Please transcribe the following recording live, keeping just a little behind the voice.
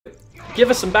Give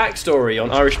us some backstory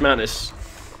on Irish Mantis.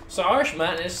 So Irish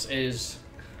Mantis is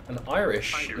an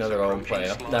Irish NetherRealm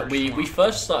player that we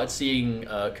first started seeing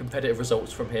competitive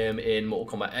results from him in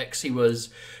Mortal Kombat X. He was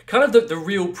kind of the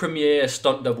real premier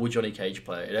stunt double Johnny Cage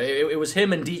player. It was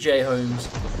him and DJ Holmes,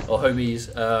 or Homies.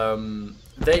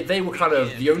 They were kind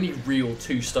of the only real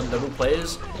two stunt double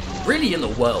players really in the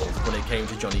world when it came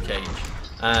to Johnny Cage.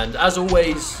 And as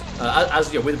always,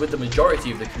 as you know, with the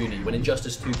majority of the community, when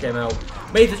Injustice 2 came out,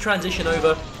 made the transition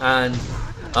over, and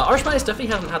Irish Mantis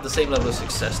definitely hasn't had the same level of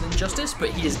success in Injustice, but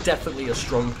he is definitely a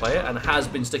strong player and has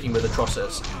been sticking with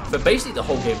Atrocitus for basically the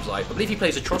whole game's life. I believe he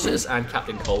plays Atrocitus and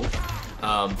Captain Cold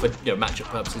for matchup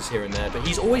purposes here and there, but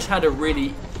he's always had a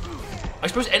really, I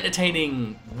suppose,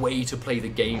 entertaining way to play the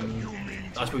game,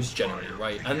 I suppose, generally,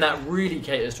 right? And that really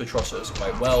caters to Atrocitus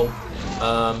quite well.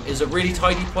 Is a really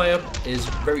tidy player, is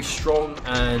very strong,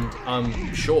 and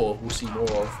I'm sure we'll see more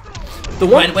of.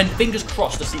 When fingers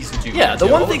crossed the Season 2. Yeah, the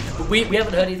one thing... We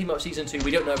haven't heard anything about Season 2,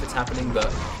 we don't know if it's happening, but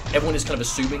everyone is kind of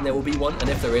assuming there will be one, and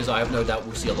if there is, I have no doubt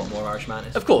we'll see a lot more Irish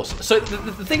Mantis. Of course. So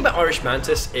the thing about Irish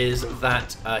Mantis is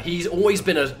that he's always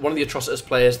been one of the Atrocitus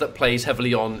players that plays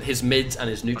heavily on his mids and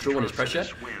his neutral and his pressure,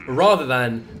 rather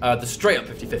than the straight-up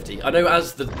 50-50. I know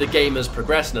as the game has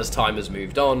progressed and as time has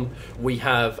moved on, we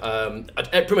have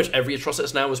pretty much every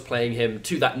Atrocitus now is playing him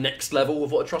to that next level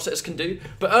of what Atrocitus can do.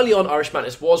 But early on, Irish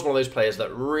Mantis was one of those players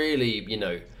that really,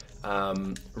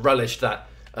 relished that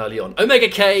early on.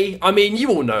 OmegaK, I mean, you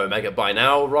all know Omega by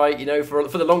now, right? You know, for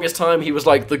the longest time, he was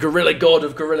like the Gorilla God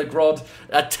of Gorilla Grodd,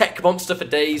 a tech monster for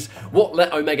days. What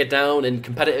let Omega down in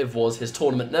competitive was his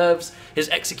tournament nerves, his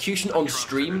execution on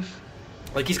stream.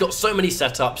 Like, he's got so many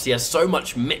setups, he has so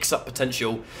much mix-up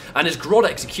potential, and his Grodd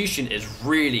execution is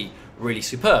really, really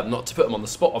superb. Not to put him on the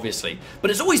spot, obviously,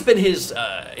 but it's always been his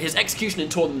execution in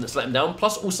tournament that's let him down,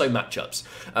 plus also matchups.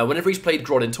 Whenever he's played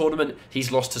Grodd in tournament,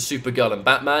 he's lost to Supergirl and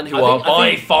Batman, who are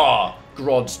by far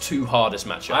Grodd's two hardest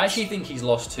matchups. I actually think he's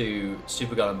lost to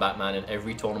Supergirl and Batman in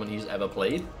every tournament he's ever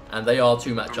played, and they are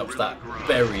two matchups that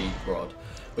bury Grodd.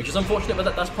 Which is unfortunate,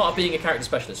 but that's part of being a character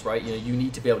specialist, right? You know, you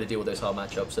need to be able to deal with those hard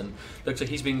matchups, and looks like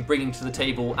he's been bringing to the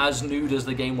table as nude as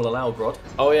the game will allow Grodd.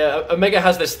 Oh yeah, Omega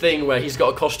has this thing where he's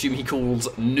got a costume he calls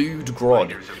Nude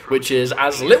Grodd, which is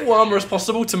as little armor as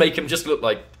possible to make him just look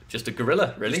like just a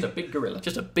gorilla, really. Just a big gorilla.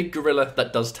 Just a big gorilla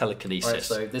that does telekinesis. Right,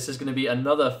 so this is going to be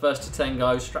another 1st to 10,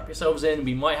 guys. Strap yourselves in.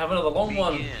 We might have another long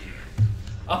one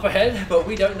up ahead, but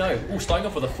we don't know. Oh, starting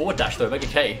off with a forward dash though,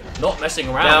 OmegaK. Not messing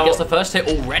around, now, gets the first hit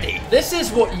already. This is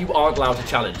what you aren't allowed to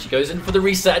challenge. He goes in for the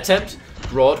reset attempt.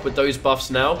 Grodd with those buffs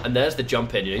now, and there's the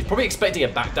jump in. You know, he's probably expecting a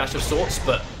backdash of sorts,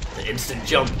 but the instant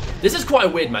jump. This is quite a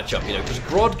weird matchup, you know, because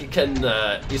Grodd can,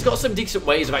 he's got some decent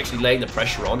ways of actually laying the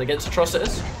pressure on against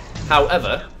Atrocitus.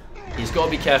 However, he's got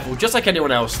to be careful, just like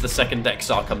anyone else, the second deck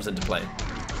star comes into play.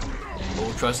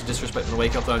 Oh, tries to disrespect the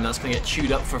wake up though, and that's going to get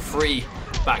chewed up for free.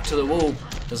 Back to the wall.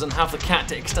 Doesn't have the cat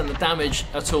to extend the damage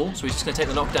at all, so he's just going to take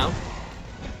the knockdown.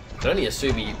 I can only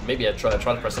assume he maybe try to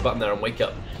press the button there and wake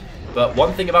up. But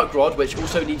one thing about Grodd, which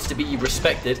also needs to be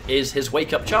respected, is his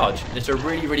wake up charge. It's a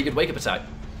really, really good wake up attack.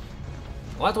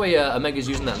 I like the way Omega's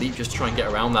using that leap just to try and get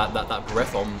around that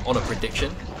breath on a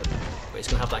prediction. But he's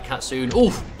going to have that cat soon.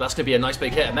 Oof, that's going to be a nice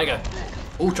big hit, Omega.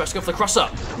 Oh, tries to go for the cross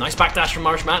up. Nice backdash from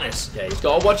Irish Mantis. Yeah, he's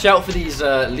got to watch out for these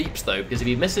leaps though, because if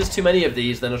he misses too many of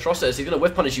these, then Atrocitus, he's going to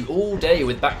whiff punish you all day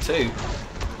with back two.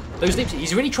 Those leaps,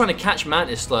 he's really trying to catch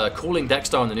Mantis calling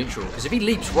Dexter on the neutral, because if he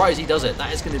leaps right as he does it,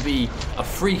 that is going to be a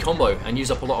free combo and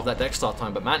use up a lot of that Dexter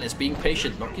time, but Mantis being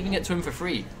patient, not giving it to him for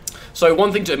free. So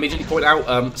one thing to immediately point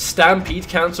out, Stampede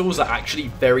cancels are actually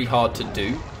very hard to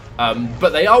do. But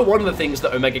they are one of the things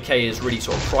that OmegaK is really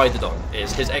sort of prided on,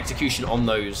 is his execution on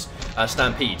those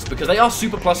Stampedes, because they are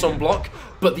super plus on block,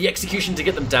 but the execution to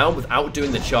get them down without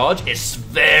doing the charge is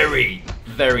very,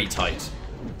 very tight.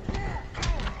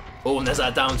 Oh, and there's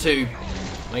that down too.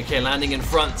 OmegaK landing in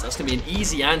front. That's going to be an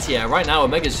easy anti-air. Right now,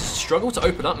 Omega's struggled to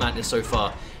open up Mantis so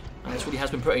far. And this really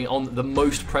has been putting on the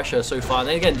most pressure so far. And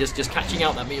then again, just catching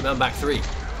out that Meteor Man back three.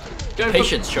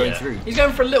 Patience showing through. He's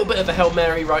going for a little bit of a Hail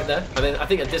Mary right there. I mean, I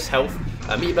think at this health,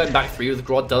 Meteor Man back three with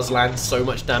Grodd does land so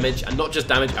much damage, and not just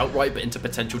damage outright, but into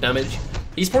potential damage.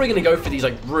 He's probably going to go for these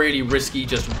like really risky,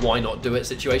 just why not do it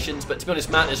situations. But to be honest,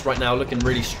 Mantis right now looking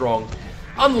really strong.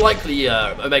 Unlikely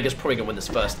Omega's probably going to win this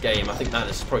first game. I think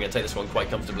Mantis is probably going to take this one quite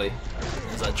comfortably.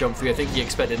 There's that jump through. I think he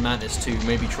expected Mantis to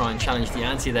maybe try and challenge the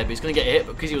anti there, but he's going to get hit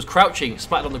because he was crouching,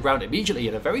 splattered on the ground immediately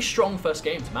in a very strong first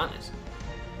game to Mantis.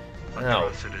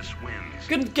 Wow.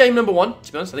 Good game number one,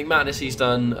 to be honest. I think Mantis, he's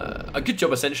done a good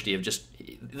job essentially of just...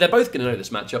 They're both going to know this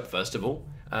matchup, first of all.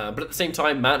 But at the same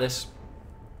time, Mantis,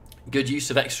 good use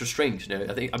of extra strings. You know,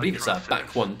 I believe it's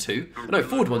back 1-2. No,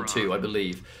 forward 1-2, I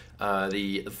believe.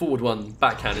 The forward one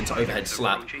backhand into overhead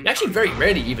slap. You actually very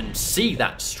rarely even see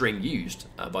that string used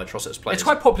by Atrocitus players. It's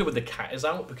quite popular when the cat is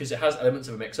out because it has elements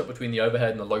of a mix-up between the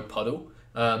overhead and the low puddle.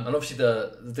 And obviously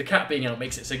the cat being out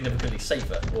makes it significantly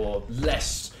safer or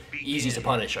less easy to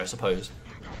punish, I suppose.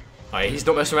 Alright, he's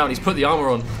not messing around, he's put the armor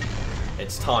on.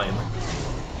 It's time.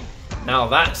 Now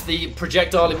that's the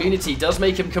projectile immunity. Does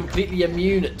make him completely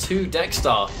immune to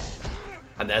Dexter.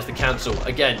 And there's the cancel.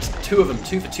 Again, 2 of them,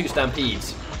 2 for 2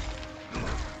 stampedes.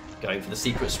 Going for the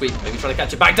secret sweep, maybe trying to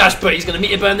catch a backdash, but he's going to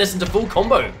meter burn this into full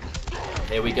combo.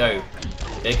 Here we go.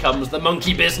 Here comes the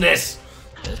monkey business.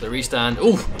 There's the restand.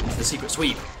 Ooh, into the secret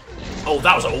sweep. Oh,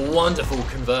 that was a wonderful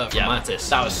convert from Mantis.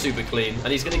 That was super clean.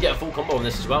 And he's going to get a full combo on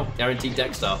this as well. Guaranteed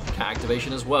Dexter. Cat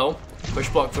activation as well. Push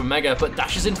block from Omega, but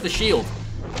dashes into the shield.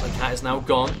 The cat is now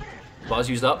gone. Bar's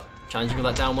used up. Challenging with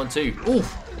that down 1-2. Ooh.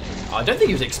 I don't think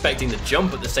he was expecting the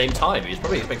jump at the same time. He was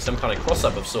probably expecting some kind of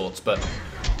cross-up of sorts, but...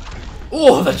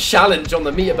 Oh, the challenge on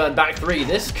the meter burn back 3.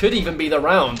 This could even be the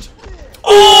round.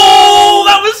 Oh,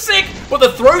 that was sick! But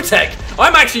the throw tech,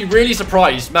 I'm actually really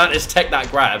surprised Mantis tech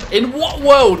that grab. In what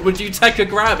world would you tech a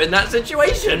grab in that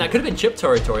situation? And that could have been chip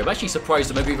territory. I'm actually surprised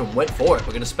Omega even went for it.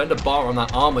 We're going to spend a bar on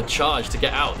that armored charge to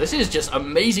get out. This is just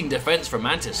amazing defense from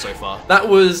Mantis so far. That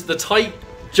was the tight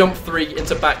jump 3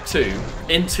 into back 2,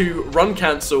 into run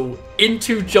cancel,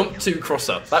 into jump 2 cross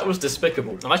up. That was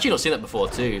despicable. I've actually not seen that before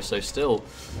too, so still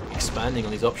expanding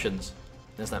on these options.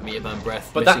 There's that meter burn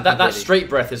breath. But that straight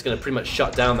breath is going to pretty much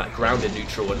shut down that grounded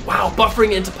neutral. And wow,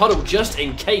 buffering it into puddle just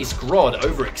in case Grodd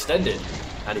overextended.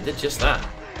 And he did just that.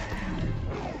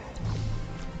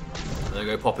 There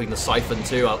go popping the siphon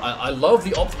too. I love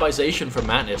the optimization from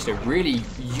Mantis. They're really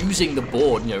using the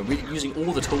board, you know, really using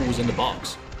all the tools in the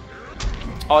box.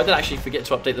 Oh, I did actually forget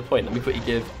to update the point. Let me quickly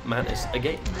give Mantis a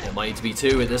game. It might need to be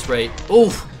 2 at this rate.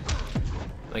 Oof!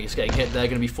 Mantis getting hit there,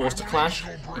 going to be forced to clash.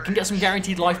 You can get some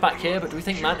guaranteed life back here, but do we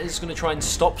think Mantis is going to try and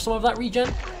stop some of that regen?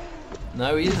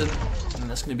 No, he isn't. And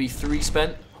that's going to be 3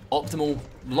 spent. Optimal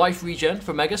life regen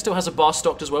for Mega. Still has a bar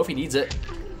stocked as well if he needs it.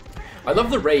 I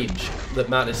love the range that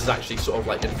Mantis is actually sort of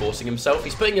like enforcing himself.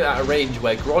 He's putting it at a range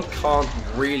where Grodd can't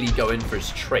really go in for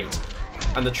his trait.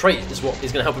 And the trait is what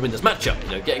is going to help him in this matchup.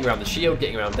 You know, getting around the shield,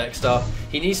 getting around Dexter.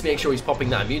 He needs to make sure he's popping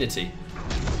that immunity.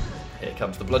 Here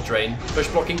comes the blood drain. Push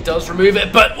blocking does remove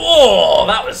it, but oh,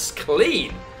 that was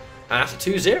clean. And that's a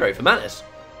 2-0 for Mantis.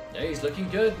 Yeah, he's looking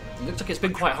good. It looks like it's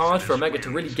been quite hard for Omega to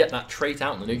really get that trait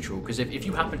out in the neutral, because if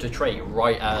you happen to trait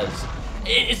right as...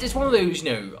 It's one of those,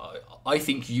 you know, I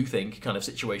think you think kind of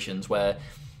situations where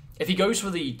if he goes for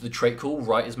the trait call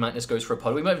right as Mantis goes for a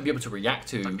puddle, we might even be able to react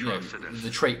to, you know, the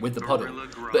trait with the puddle.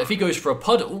 But if he goes for a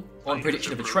puddle on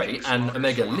prediction of a trait and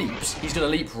Omega leaps, he's going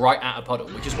to leap right at a puddle,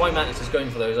 which is why Mantis is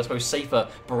going for those, I suppose, safer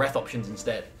breath options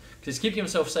instead. Because he's keeping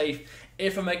himself safe.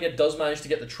 If Omega does manage to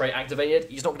get the trait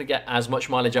activated, he's not going to get as much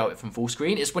mileage out of it from full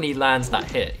screen. It's when he lands that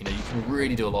hit, you know, you can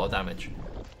really do a lot of damage.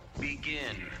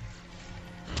 Begin.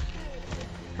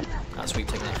 That sweep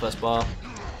taking that first bar.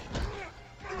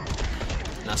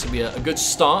 That's going to be a good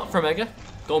start for Omega.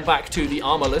 Gone back to the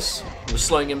armorless. It was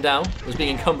slowing him down. Was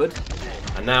being encumbered.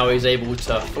 And now he's able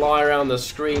to fly around the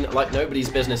screen like nobody's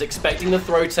business, expecting the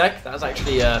throw tech. That's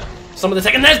actually some of the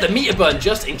tech. And there's the meter burn,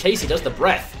 just in case he does the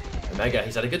breath. Omega,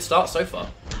 he's had a good start so far.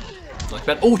 Like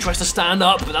Ben, oh, tries to stand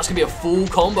up, but that's going to be a full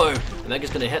combo.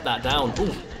 Omega's going to hit that down.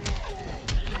 Ooh.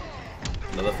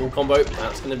 Another full combo.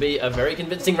 That's going to be a very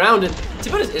convincing round. And to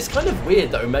be honest, it's kind of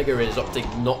weird that Omega is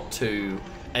opting not to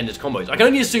end his combos. I can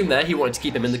only assume there he wanted to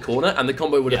keep him in the corner, and the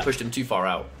combo would have pushed him too far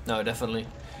out. No, definitely.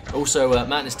 Also,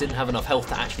 Mantis didn't have enough health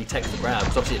to actually tech the grab,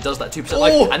 because obviously it does that 2%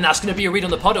 life, and that's going to be a read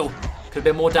on the puddle. Could have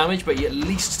been more damage, but he at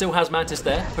least still has Mantis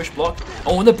there. Push block.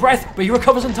 Oh, and the breath, but he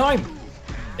recovers in time.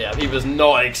 Yeah, he was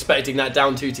not expecting that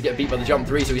down 2 to get beat by the jump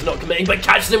 3, so he's not committing, but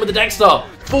catches him with the Dexter.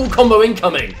 Full combo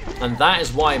incoming. And that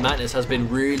is why Mantis has been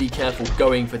really careful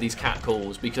going for these cat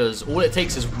calls, because all it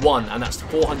takes is 1, and that's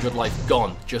 400 life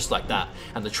gone, just like that.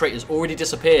 And the trait has already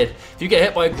disappeared. If you get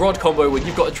hit by a Grodd combo when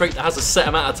you've got a trait that has a set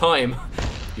amount of time,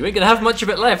 you ain't going to have much of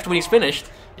it left when he's finished.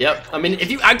 Yep, I mean, if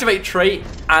you activate trait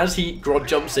as Grodd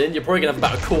jumps in, you're probably going to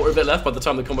have about a quarter of it left by the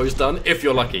time the combo is done, if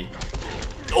you're lucky.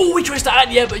 Oh, he tries to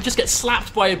add, yeah, but he just gets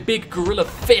slapped by a big gorilla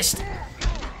fist.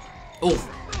 Oh.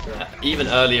 Yeah, even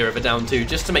earlier of a down 2,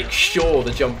 just to make sure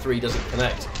the jump 3 doesn't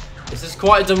connect. This is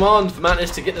quite a demand for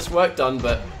Mantis to get this work done,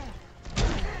 but...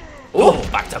 Oh,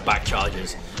 back-to-back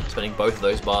charges. Spending both of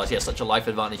those bars. He has such a life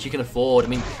advantage you can afford. I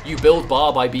mean, you build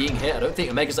bar by being hit. I don't think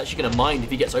Omega's actually going to mind if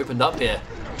he gets opened up here.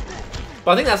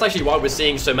 But I think that's actually why we're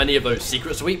seeing so many of those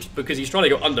secret sweeps, because he's trying to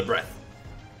go under breath.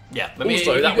 Yeah, I mean,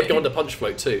 also, that would go on the punch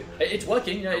float too. It's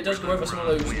working, you know, it does go over some of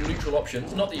those neutral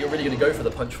options. Not that you're really going to go for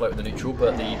the punch float with the neutral,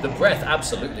 but the breath,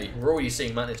 absolutely. We're already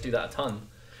seeing Mantis do that a ton.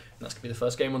 And that's going to be the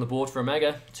first game on the board for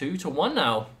Omega. 2-1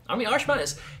 now. I mean, Irish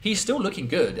Mantis, he's still looking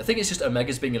good. I think it's just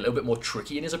Omega's being a little bit more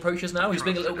tricky in his approaches now. He's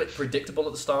being a little bit predictable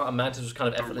at the start, and Mantis was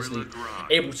kind of effortlessly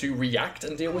able to react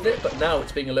and deal with it, but now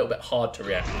it's being a little bit hard to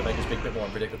react. Omega's being a bit more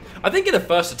unpredictable. I think in the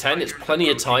first to 10, it's plenty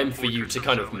of time for you to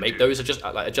kind of make those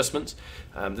adjustments.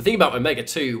 The thing about Omega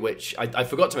 2, which I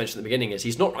forgot to mention at the beginning, is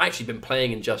he's not actually been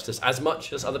playing Injustice as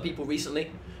much as other people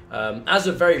recently. As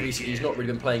of very recently, he's not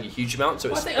really been playing a huge amount, so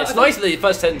it's nice that the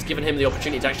first 10's given him the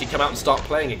opportunity to actually come out and start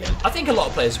playing again. I think a lot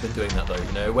of players have been doing that though,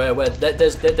 you know, where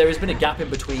there has been a gap in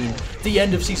between the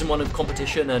end of Season 1 of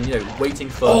competition and, you know, waiting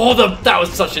for... Oh, that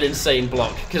was such an insane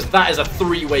block, because that is a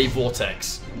 3-way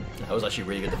vortex. That was actually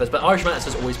really good defense, but Irish Mantis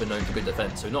has always been known for good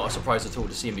defense, so not a surprise at all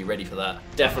to see him be ready for that.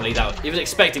 Definitely, he was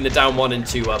expecting the down 1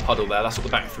 into puddle there. That's what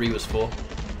the back 3 was for.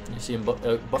 You see him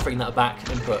buffering that back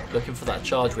input, looking for that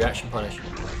charge reaction punish.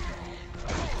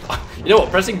 You know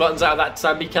what? Pressing buttons out of that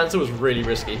Sambi cancel was really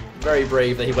risky. Very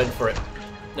brave that he went for it.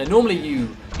 Now, normally you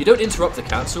don't interrupt the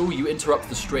cancel, you interrupt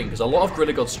the string, because a lot of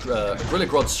Gorilla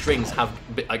Grodd's strings have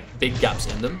big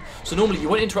gaps in them. So normally you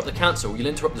won't interrupt the cancel, you'll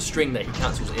interrupt the string that he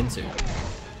cancels into.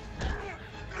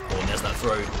 Oh, and there's that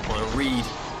throw on a read.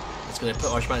 It's going to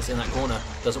put Irish Mantis in that corner.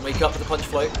 Doesn't wake up with the punch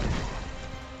float.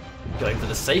 Going for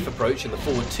the safe approach in the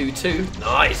forward 2-2.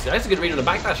 Nice. That's a good read on the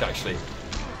backdash, actually.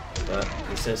 But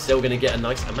he's still going to get a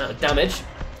nice amount of damage.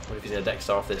 What if he's going to deck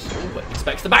off this? Ooh, but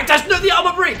expects the backdash. No, the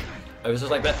armor break! I was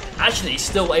just like, but actually he's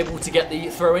still able to get the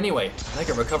throw anyway.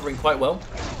 Omega recovering quite well.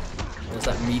 There's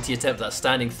that meaty attempt, that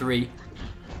standing 3.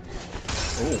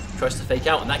 Oh, tries to fake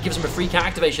out, and that gives him a free cat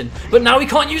activation. But now he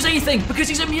can't use anything because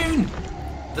he's immune.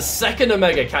 The second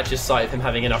Omega catches sight of him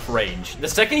having enough range, the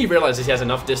second he realizes he has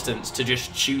enough distance to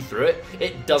just chew through it,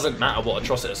 it doesn't matter what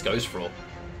Atrocitus goes for.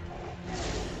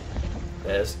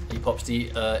 He pops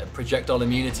the projectile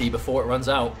immunity before it runs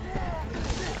out.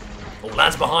 Oh,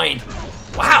 lands behind.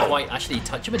 Wow! Might actually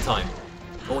touch him in time.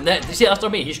 Oh, you see, that's what I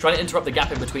mean. He's trying to interrupt the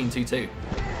gap in between 2-2.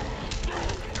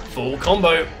 Full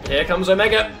combo. Here comes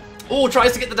Omega. Oh,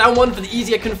 tries to get the down 1 for the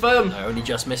easier confirm. I only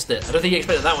just missed it. I don't think he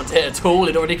expected that one to hit at all.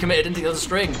 He'd already committed into the other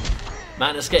string.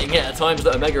 Mantis getting hit at times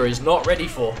that Omega is not ready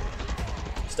for.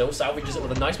 Still salvages it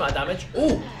with a nice amount of damage.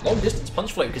 Oh, long distance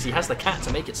punch float because he has the cat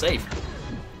to make it safe.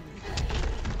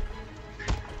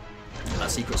 That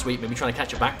secret sweep, maybe trying to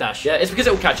catch a backdash. Yeah, it's because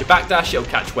it'll catch a backdash, it'll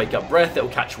catch wake up breath, it'll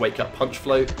catch wake up punch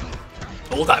float.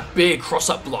 Oh, that big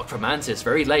cross-up block from Mantis.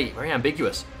 Very late, very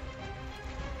ambiguous.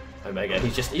 Omega,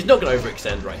 he's not going to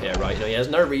overextend right here, right? You know, he has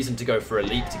no reason to go for a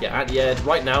leap to get at the edge.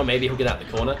 Right now, maybe he'll get out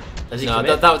the corner. No,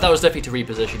 that was definitely to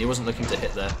reposition. He wasn't looking to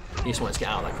hit there. He just wanted to get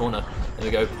out of that corner. There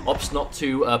we go. Opts not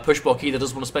to push block either,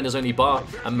 doesn't want to spend his only bar.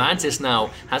 And Mantis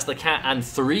now has the cat and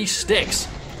 3 sticks.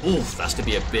 Oof, that's to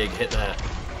be a big hit there.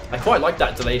 I quite like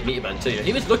that delayed meter man too.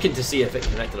 He was looking to see if it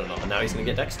connected or not, and now he's going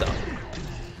to get deck start.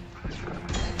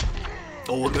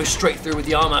 Oh, we'll go straight through with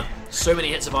the armor. So many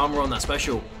hits of armor on that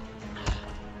special.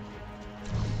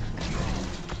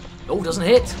 Oh, doesn't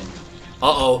hit.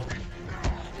 Uh-oh.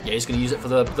 Yeah, he's going to use it for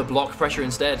the block pressure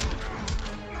instead.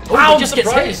 Oh, wow, I'm just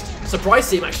surprised. Surprised to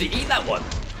see him actually eat that one.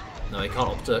 No, he can't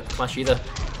opt to clash either.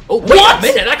 Oh, wait a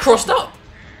minute, that crossed up.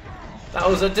 That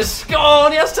was a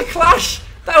discon. He has to clash.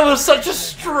 That was such a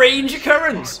strange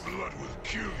occurrence.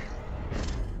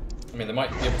 I mean, they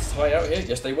might be able to tie out here.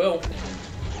 Yes, they will.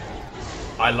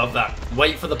 I love that.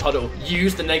 Wait for the puddle.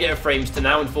 Use the negative frames to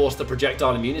now enforce the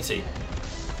projectile immunity.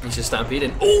 He's just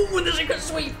stampeding. Oh, and the secret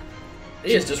sweep.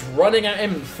 He is just running at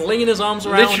him, flinging his arms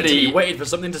around until he waited for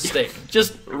something to stick.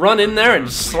 Just run in there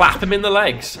and slap him in the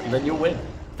legs, and then you'll win.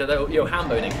 You're ham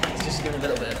boning. It's just giving a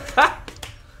little bit.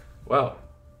 Well,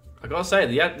 I gotta say,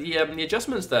 the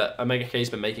adjustments that OmegaK's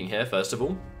been making here, first of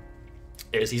all,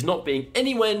 is he's not being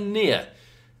anywhere near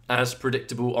as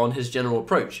predictable on his general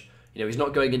approach. You know, he's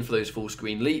not going in for those full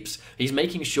screen leaps. He's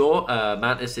making sure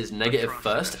Mantis is negative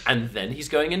first, and then he's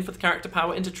going in for the character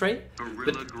power into trait.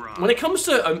 But when it comes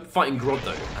to fighting Grodd,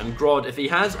 though, and Grodd, if he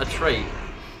has a trait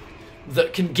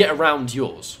that can get around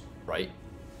yours, right?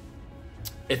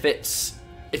 If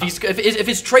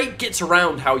his trait gets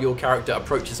around how your character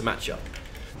approaches a matchup,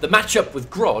 the matchup with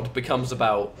Grodd becomes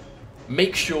about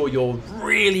make sure you're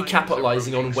really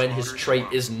capitalizing on when his trait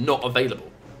is not available.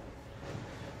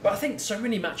 But I think so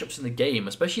many matchups in the game,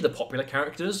 especially the popular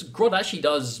characters, Grodd actually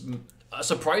does a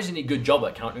surprisingly good job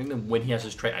at countering them when he has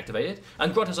his trait activated.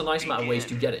 And Grodd has a nice amount of ways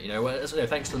to get it, you know,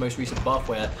 thanks to the most recent buff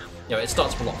where, you know, it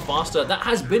starts a lot faster. That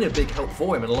has been a big help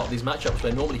for him in a lot of these matchups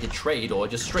where normally he'd trade or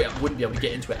just straight up wouldn't be able to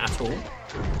get into it at all.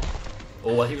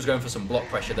 Oh, he was going for some block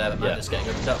pressure there, but Mantis getting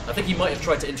opened up. I think he might have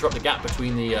tried to interrupt the gap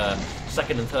between the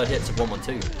second and third hits of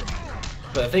 1-1-2.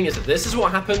 But the thing is that this is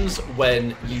what happens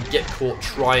when you get caught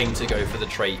trying to go for the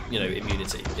trait, you know,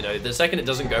 immunity. You know, the second it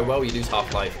doesn't go well, you lose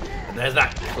half life. And there's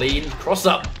that clean cross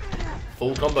up.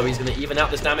 Full combo, he's going to even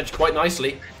out this damage quite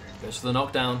nicely. Goes for the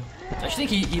knockdown. I actually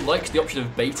think he likes the option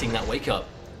of baiting that wake up.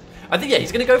 I think, yeah,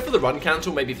 he's going to go for the run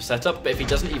cancel, maybe for setup, but if he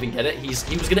doesn't even get it, he was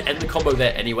going to end the combo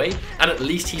there anyway, and at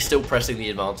least he's still pressing the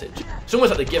advantage. It's almost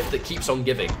like the gift that keeps on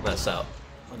giving, that setup.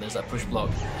 And there's that push block.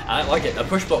 I like it, a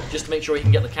push block just to make sure he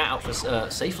can get the cat out for,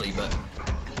 safely, but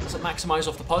doesn't maximise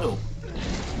off the puddle.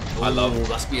 Ooh, I love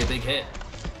that's be a big hit.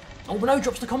 Oh, but no,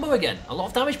 drops the combo again. A lot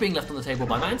of damage being left on the table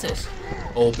by Mantis.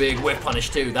 Oh, big whiff punish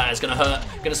too. That is going to hurt.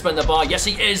 Going to spend the bar. Yes,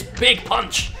 he is. Big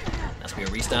punch. That's going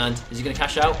to be a restand. Is he going to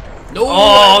cash out? No.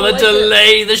 Oh, the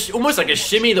delay. Almost like a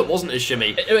shimmy that wasn't a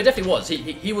shimmy. It definitely was.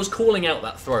 He was calling out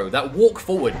that throw. That walk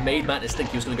forward made Mantis think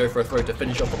he was going to go for a throw to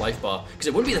finish off the life bar. Because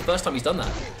it wouldn't be the first time he's done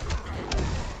that.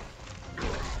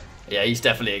 Yeah, he's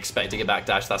definitely expecting a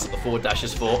backdash. That's what the forward dash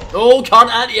is for. Oh, can't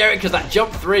anti-air it because that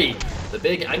jump 3. The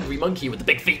big angry monkey with the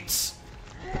big feet.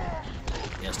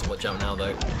 He has to watch out now,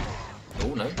 though.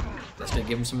 Oh, no. That's going to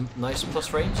give him some nice plus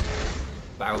frames.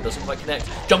 Barrel doesn't quite connect.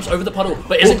 Jumps over the puddle,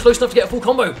 but isn't close enough to get a full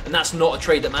combo. And that's not a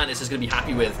trade that Mantis is going to be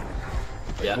happy with.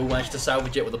 Yeah, we'll manage to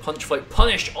salvage it with a punch float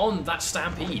punish on that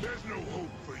Stampede.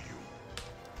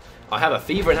 I have a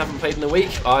fever and haven't played in a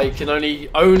week. I can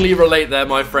only relate there,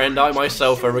 my friend. I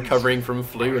myself are recovering from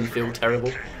flu and feel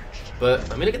terrible.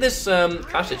 But I mean, look at this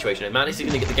clash situation. Mantis is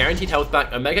going to get the guaranteed health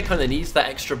back. Omega kind of needs that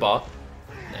extra bar.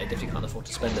 No, he definitely can't afford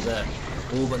to spend it there.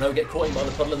 Oh, but no, get caught in by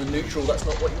the puddle in the neutral. That's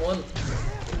not what you want.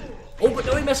 Oh, but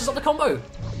no, he messes up the combo.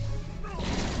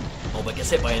 Oh, but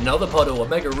gets hit by another puddle.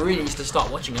 Omega really needs to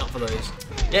start watching out for those.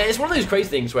 Yeah, it's one of those crazy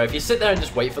things where if you sit there and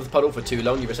just wait for the puddle for too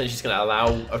long, you're essentially just going to allow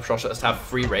Atrocitus to have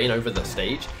free reign over the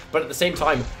stage. But at the same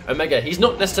time, Omega, he's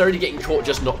not necessarily getting caught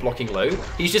just not blocking low.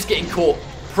 He's just getting caught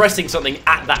pressing something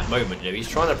at that moment. You know, he's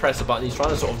trying to press a button, he's trying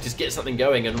to sort of just get something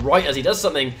going, and right as he does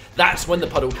something, that's when the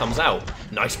puddle comes out.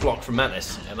 Nice block from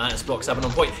Mantis. Yeah, Mantis blocks Saban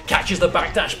on point, catches the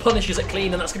backdash, punishes it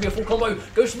clean, and that's going to be a full combo.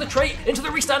 Goes for the trait, into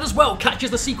the restand as well, catches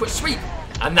the secret sweep,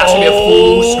 and that's going to be a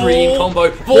full screen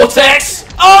combo. Vortex!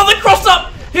 Oh, the cross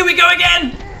up! Here we go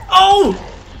again! Oh!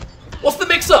 What's the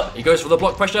mix-up? He goes for the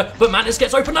block pressure, but Mantis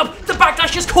gets opened up. The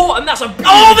backdash is caught, and that's a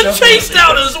the chase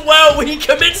down as well. He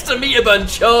commits to meter burn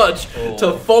charge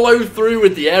to follow through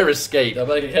with the air escape.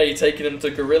 OmegaK taking him to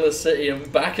Gorilla City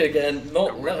and back again,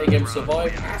 not letting him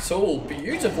survive at all.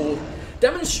 Beautiful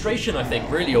demonstration, I think,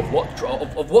 really, of what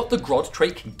the Grodd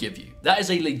trait can give you. That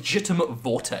is a legitimate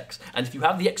vortex, and if you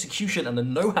have the execution and the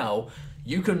know-how,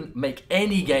 you can make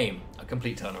any game a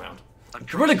complete turnaround.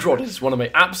 Gorilla Grodd is one of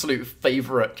my absolute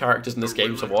favourite characters in this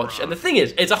game to watch, and the thing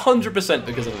is, it's 100%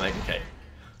 because of OmegaK.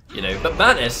 You know, but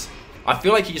Mantis, I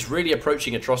feel like he's really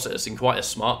approaching Atrocitus in quite a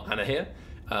smart manner here.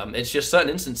 It's just certain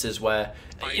instances where,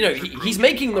 you know, he's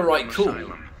making the right call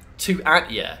to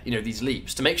anti-air, you know, these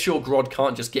leaps, to make sure Grodd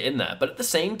can't just get in there, but at the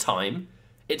same time,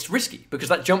 it's risky, because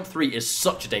that jump 3 is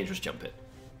such a dangerous jump hit.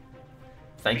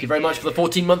 Thank you very much for the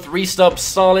 14-month resub,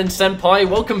 Starlin Senpai,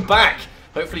 welcome back!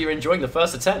 Hopefully you're enjoying the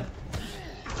first of 10.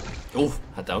 Oh,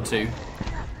 had down 2.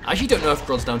 I actually don't know if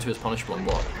Grodd's down 2 is punishable on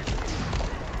block.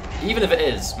 Even if it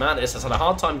is, Mantis has had a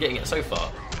hard time getting it so far.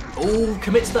 Oh,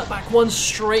 commits that back one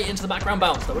straight into the background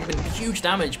bounce. That would have been huge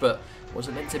damage, but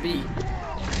wasn't meant to be.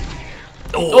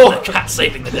 Oh, the cat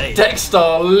saving the day.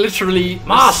 Dexter literally...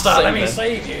 Master, let me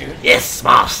save you. Yes,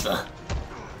 Master.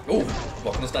 Oh,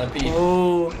 blocking the Stampede.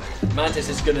 Oh. Mantis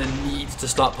is going to need to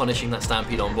start punishing that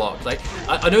Stampede on block. Like,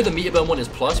 I know the meter burn one is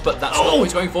plus, but that's not what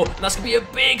he's going for. And that's going to be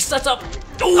a big setup.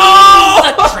 Oh!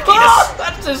 That trickiness.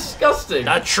 That's disgusting.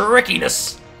 That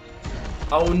trickiness.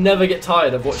 I will never get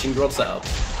tired of watching Grodd setup.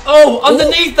 Oh,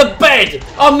 underneath the bed.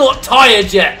 I'm not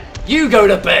tired yet. You go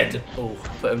to bed. Oh,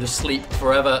 put him to sleep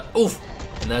forever. Oof.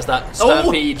 And there's that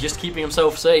Stampede just keeping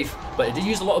himself safe. But it did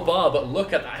use a lot of bar, but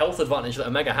look at that health advantage that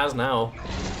Omega has now.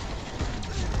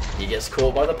 He gets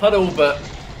caught by the puddle, but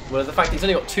with the fact he's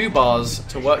only got 2 bars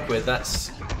to work with, that's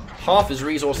half his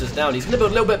resources down. He's going to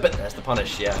build a little bit, but there's the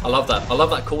punish, yeah. I love that. I love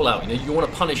that call out. You know, you want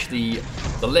to punish the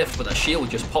lift, but that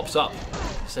shield just pops up.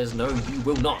 It says, no, you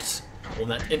will not. On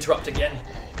that interrupt again.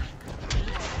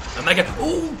 Omega,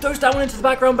 goes down into the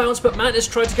background bounce, but Mantis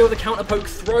tried to go with a counter poke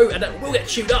throw, and that will get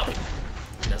chewed up.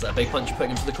 And there's that big punch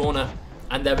putting him to the corner.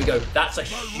 And there we go. That's a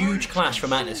huge clash for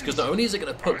Mantis, because not only is it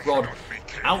going to put Grodd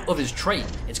out of his trait,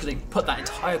 it's going to put that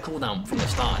entire cooldown from the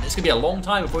start. And it's going to be a long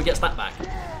time before he gets that back.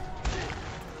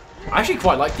 I actually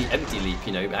quite like the empty leap,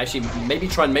 you know, actually maybe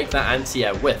try and make that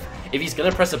anti-air whiff. If he's going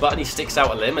to press a button, he sticks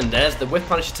out a limb, and there's the whiff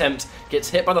punish attempt. Gets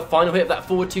hit by the final hit of that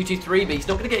forward 2-2-3, but he's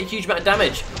not going to get a huge amount of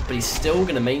damage, but he's still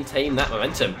going to maintain that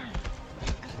momentum.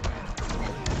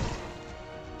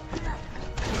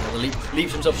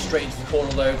 Leaps himself straight into the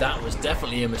corner though. That was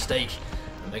definitely a mistake.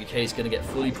 OmegaK is going to get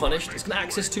fully punished. He's going to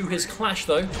access to his clash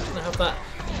though. He's going to have that,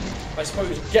 I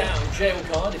suppose, get out of jail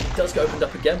card if he does get opened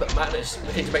up again, but Mantis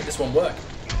looking to make this one work.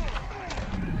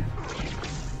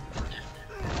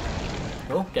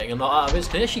 Oh, getting a lot out of his.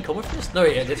 Can he actually come from this? No,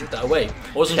 yeah, they took that away.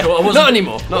 I wasn't sure. Not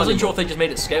anymore. I wasn't sure if they just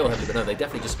made it scale heavy, but no, they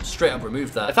definitely just straight up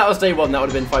removed that. If that was day one, that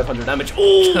would have been 500 damage.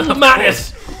 Oh,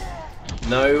 Mantis!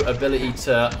 No ability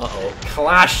to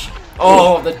clash.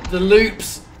 Oh, the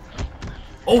loops.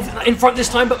 Oh, in front this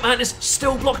time, but Mantis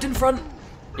still blocked in front.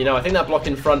 You know, I think that block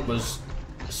in front was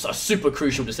a super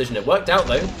crucial decision. It worked out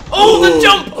though. Oh, the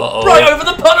jump! Right over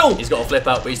the puddle! He's got a flip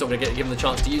out, but he's not going to give him the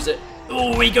chance to use it.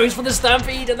 Oh, he goes for the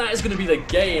stampede, and that is going to be the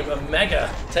game.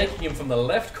 OmegaK taking him from the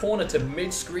left corner to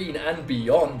mid-screen and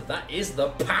beyond. That is the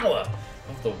power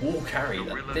of the wall carry.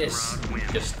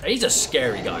 He's a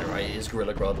scary guy, right? He is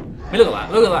Gorilla Grodd. I mean,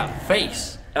 look at that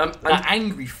face. That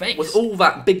angry face. With all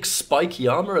that big spiky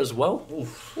armor as well.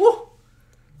 Oof. Woo.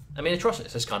 I mean,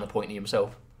 Atrocitus is kind of pointy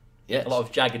himself. Yeah. A lot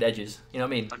of jagged edges. You know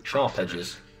what I mean? Sharp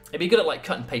edges. He'd be good at like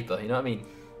cutting paper. You know what I mean?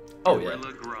 Oh yeah.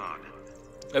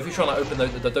 If you're trying to open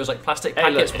those like plastic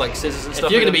packets with like scissors and stuff.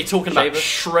 If you're going to be talking about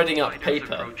shredding up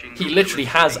paper, he literally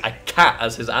has a cat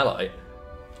as his ally.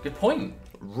 Good point.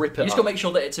 Rip it You up. just got to make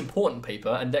sure that it's important paper,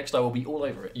 and Dexter will be all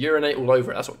over it. Urinate all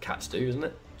over it. That's what cats do, isn't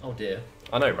it? Oh dear.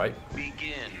 I know, right?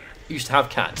 Used to have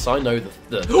cats. I know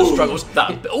the struggles.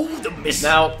 The miss.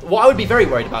 Now, what I would be very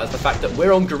worried about is the fact that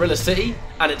we're on Gorilla City,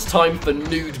 and it's time for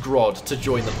Nude Grodd to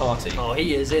join the party. Oh,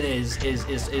 he is in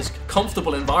his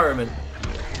comfortable environment.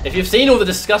 If you've seen all the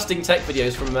disgusting tech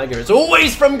videos from OmegaK, it's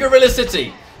always from Gorilla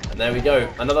City. And there we go,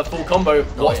 another full combo.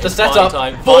 What's the setup?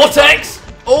 Vortex!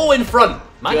 All in front.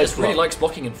 Mantis really likes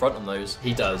blocking in front on those.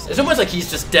 He does. It's almost like he's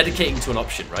just dedicating to an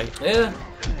option, right? Yeah.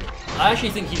 I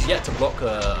actually think he's yet to block.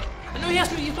 No,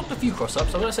 he's blocked a few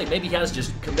cross-ups. I'm going to say maybe he has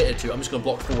just committed to, I'm just going to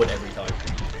block forward every time.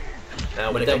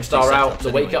 Now, when Dexter out,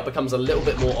 the wake-up becomes a little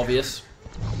bit more obvious.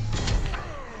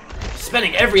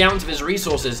 Spending every ounce of his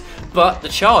resources, but the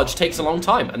charge takes a long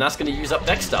time, and that's going to use up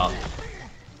Dexter.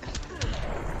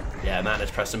 Yeah,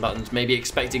 Mantis pressing buttons, maybe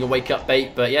expecting a wake-up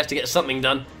bait, but he has to get something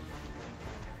done.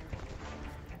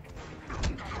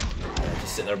 Yeah,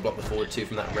 just sit there and block the forward two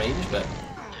from that range, but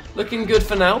looking good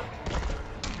for now.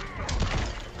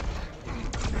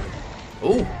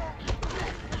 Ooh.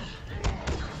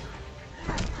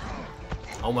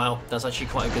 Oh wow, that's actually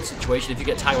quite a good situation if you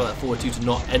get tagged by that forward two to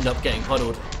not end up getting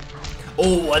puddled.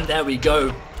 Oh, and there we go.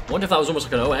 I wonder if that was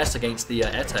almost like an OS against the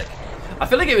air tech. I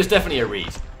feel like it was definitely a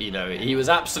read. You know, he was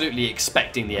absolutely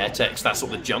expecting the air techs. That's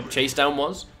what the jump chase down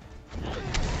was.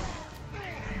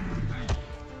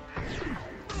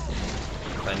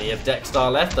 Plenty of Dexter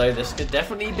left though. This could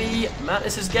definitely be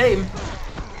Mantis' game.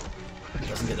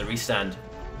 Doesn't get the restand.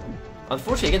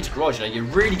 Unfortunately, against Grodd, you know, you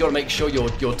really got to make sure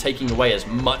you're taking away as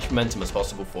much momentum as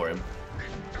possible for him.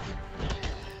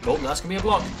 Oh, that's going to be a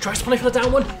block. Tries to punish for the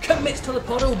down one. Commits to the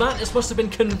puddle. Mantis must have been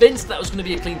convinced that was going to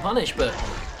be a clean punish, but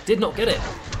did not get it.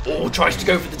 Oh, tries to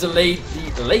go for the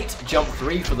late jump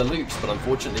 3 for the loops, but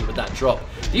unfortunately with that drop.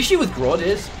 The issue with Grodd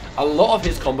is a lot of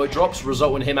his combo drops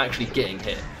result in him actually getting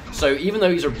hit. So even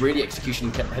though he's a really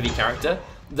execution-heavy character,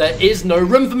 there is no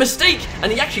room for mistake,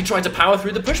 and he actually tried to power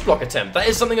through the push block attempt. That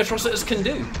is something Atrocitus can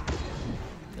do.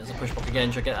 There's a push block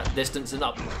again, try to get that distance and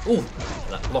up. Ooh,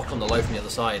 that block on the low from the other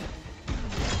side.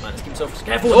 Mantis keep himself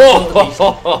careful.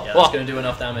 Oh! Yeah, that's going to do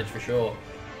enough damage for sure.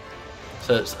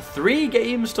 So it's 3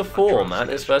 games to 4,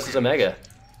 Mantis versus OmegaK.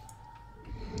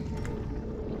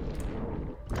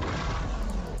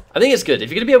 I think it's good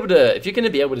if you're going to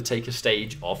be able to take a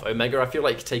stage off OmegaK. I feel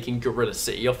like taking Gorilla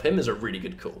City off him is a really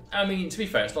good call. I mean, to be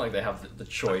fair, it's not like they have the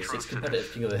choice. It's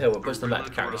competitive King of the Hill. It puts them back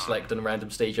to character select on a random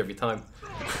stage every time.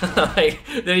 Like,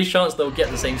 the only chance they'll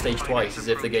get the same stage twice is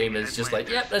if the game is just like,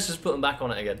 yep, let's just put them back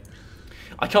on it again.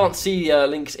 I can't see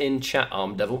links in chat,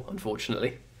 Devil,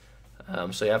 unfortunately.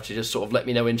 So you have to just sort of let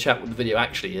me know in chat what the video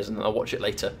actually is, and then I'll watch it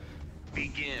later.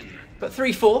 But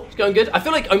 3-4, it's going good. I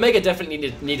feel like OmegaK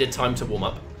definitely needed time to warm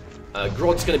up.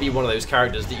 Grodd's going to be one of those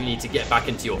characters that you need to get back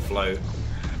into your flow.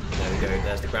 There we go,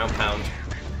 there's the ground pound.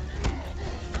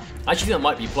 I actually think that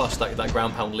might be plus, that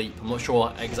ground pound leap. I'm not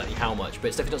sure exactly how much, but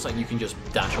it's definitely not something you can just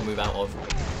dash or move out of.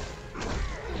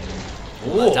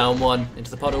 Down one, into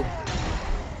the puddle.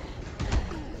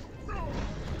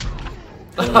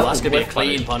 Oh, that's going to be a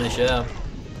clean punish, yeah.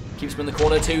 Keeps him in the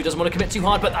corner too, doesn't want to commit too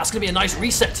hard, but that's going to be a nice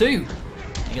reset too.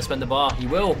 He can spend the bar, he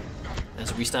will.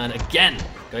 There's a restand again.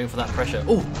 Going for that pressure.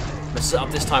 Oh, mess it up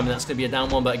this time, and that's going to be a down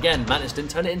one. But again, Mantis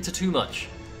didn't turn it into too much.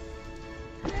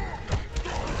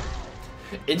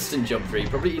 Instant jump 3,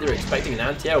 probably either expecting an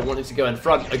anti-air or wanting to go in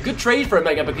front. A good trade for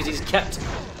Omega because he's kept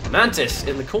Mantis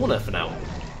in the corner for now.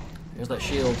 Here's that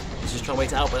shield. He's just trying to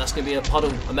wait it out, but that's going to be a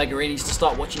puddle. Omega really needs to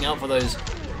start watching out for those.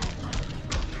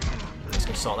 He's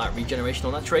going to start that regeneration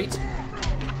on that trait.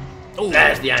 Oh,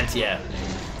 there's the anti-air.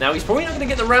 Now he's probably not going to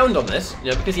get the round on this,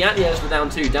 because the anti-airs for down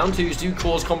 2. Down 2s do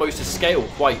cause combos to scale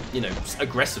quite,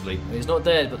 aggressively. He's not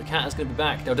dead, but the cat is going to be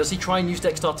back. Now, does he try and use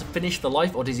Dexter to finish the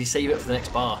life, or does he save it for the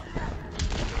next bar?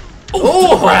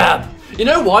 Oh, grab! You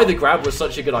know why the grab was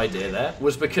such a good idea there?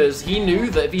 Was because he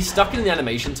knew that if he's stuck in the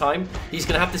animation time, he's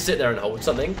going to have to sit there and hold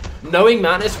something. Knowing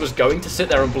Mantis was going to sit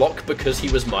there and block because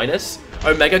he was minus,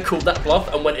 Omega called that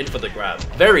bluff and went in for the grab.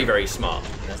 Very, very smart.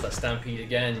 There's that Stampede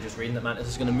again, just reading that Mantis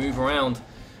is going to move around.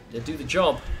 They do the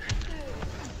job.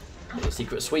 Little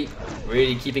secret sweep,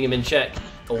 really keeping him in check.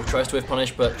 Oh, tries to whiff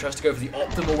punish, but tries to go for the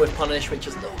optimal whiff punish, which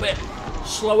is a little bit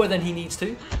slower than he needs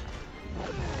to.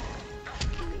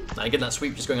 Now again, that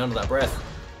sweep just going under that breath.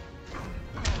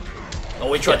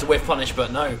 Oh, he tried to whiff punish,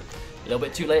 but no. A little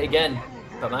bit too late again.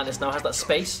 But Mantis now has that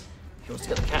space. If he wants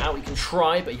to get the cat out, he can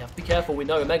try, but you have to be careful. We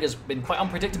know Omega's been quite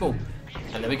unpredictable.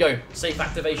 And there we go, safe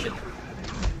activation.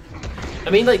 I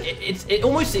mean, like, it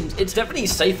almost seems, it's definitely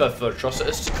safer for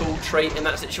Atrocitus to call trait in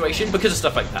that situation because of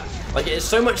stuff like that. Like, it is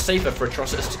so much safer for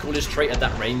Atrocitus to call his trait at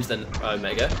that range than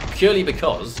Omega, purely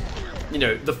because,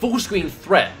 the full screen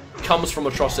threat comes from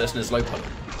Atrocitus and his low puddle.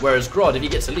 Whereas Grodd, if he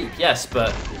gets a leap, yes,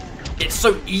 but it's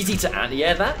so easy to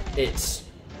anti-air that, it's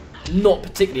not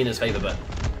particularly in his favour, but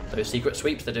those secret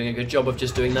sweeps, they're doing a good job of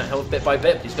just doing that health bit by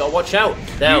bit. He's got to watch out.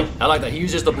 Down. I like that. He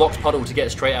uses the blocked puddle to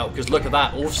get straight out, because look at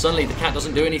that. All of a sudden, the cat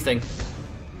doesn't do anything.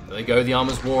 There we go, the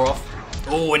armor's wore off.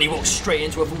 Oh, and he walks straight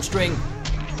into a full string.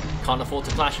 Can't afford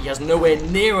to clash. He has nowhere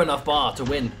near enough bar to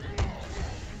win.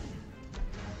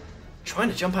 Trying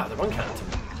to jump out of the run counter.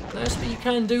 That's what you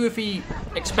can do if he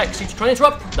expects you to try and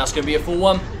interrupt. That's going to be a full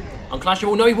one.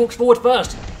 Unclashable. No, he walks forward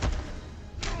first.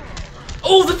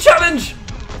 Oh, the challenge!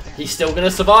 He's still going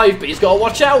to survive, but he's got to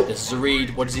watch out. This is a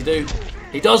read. What does he do?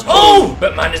 He does. Oh!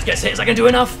 But Mantis gets hit. Is that going to do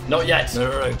enough? Not yet.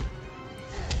 No.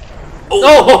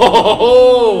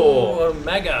 Oh!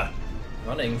 Omega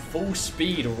running full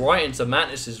speed right into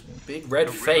Mantis's big red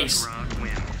face. I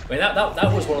mean,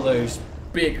 that was one of those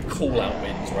big call-out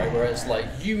wins, right? Where it's like,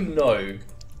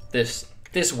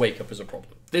 this wake-up is a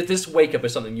problem. This wake-up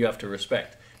is something you have to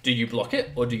respect. Do you block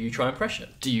it, or do you try and pressure?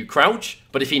 Do you crouch?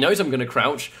 But if he knows I'm going to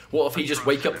crouch, what if he just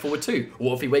wake up forward 2?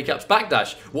 What if he wake up's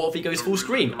backdash? What if he goes full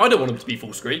screen? I don't want him to be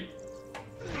full screen.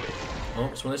 Well,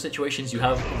 it's one of those situations you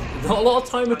have not a lot of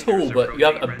time at all, but you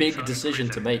have a big decision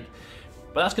to make.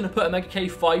 But that's going to put OmegaK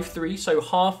 5-3, so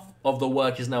half of the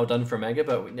work is now done for Omega,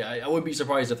 but yeah, I wouldn't be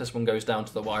surprised if this one goes down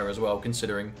to the wire as well,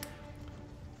 considering.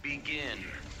 Begin.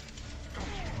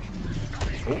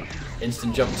 Ooh,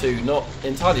 instant jump 2, not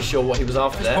entirely sure what he was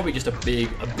after there. Probably just a big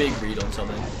read on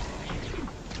something.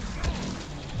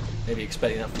 Maybe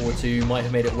expecting that forward 2, might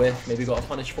have made it whiff, maybe got a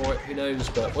punish for it, who knows,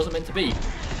 but wasn't meant to be.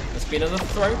 Let's be another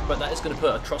throw, but that is going to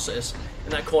put Atrocitus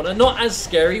in that corner. Not as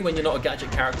scary when you're not a gadget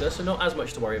character, so not as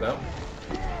much to worry about.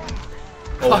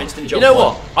 Oh, instant jump. You know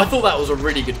what? I thought that was a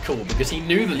really good call because he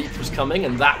knew the leap was coming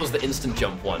and that was the instant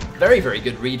jump one. Very, very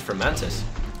good read from Mantis.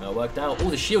 Well, worked out. Oh,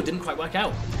 the shield didn't quite work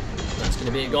out. That's going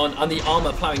to be it gone. And the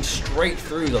armor plowing straight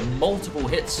through the multiple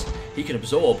hits he can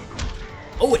absorb.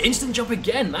 Oh, instant jump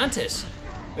again, Mantis.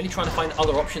 Really trying to find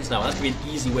other options now. That's going to be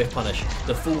an easy whiff punish.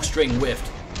 The full string whiffed.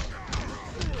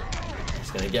 He's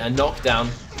going to get a knockdown.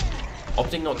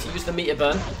 Opting not to use the meter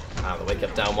burn. Ah, the wake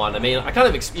up down 1. I mean, I kind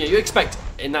of you expect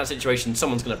in that situation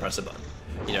someone's going to press a button.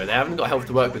 They haven't got health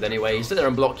to work with anyway. You sit there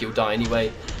and block, you'll die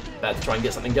anyway. Better to try and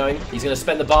get something going. He's going to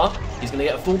spend the bar. He's going to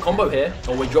get a full combo here.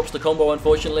 Oh, he drops the combo,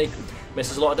 unfortunately.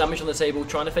 Misses a lot of damage on the table,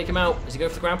 trying to fake him out. Does he go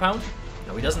for the ground pound?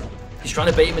 No, he doesn't. He's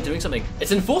trying to bait him into doing something.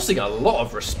 It's enforcing a lot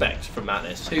of respect from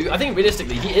Mantis, who I think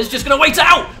realistically he is just going to wait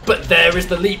out. But there is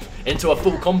the leap into a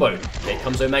full combo. Here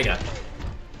comes Omega.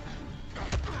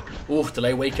 Oof,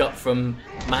 delay wake up from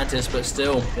Mantis, but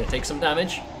still, going to take some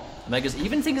damage. Omega's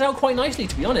even things out quite nicely,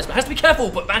 to be honest, but has to be careful.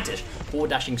 But Mantis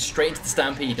forward dashing straight into the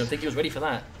Stampede. Don't think he was ready for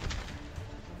that.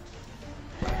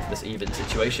 This even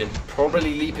situation,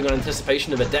 probably leaping on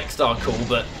anticipation of a Dexter call,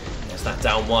 but there's that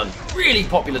down 1. Really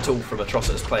popular tool from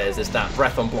Atrocitus players is that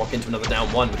breath on block into another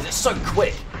down 1 because it's so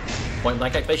quick. Point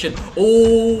blank activation.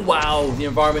 Oh, wow, the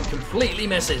environment completely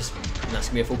messes. And that's going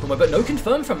to be a full combo, but no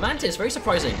confirm from Mantis. Very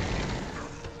surprising.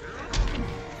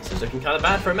 This is looking kind of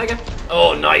bad for Omega.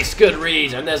 Oh, nice, good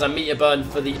read. And there's a meter burn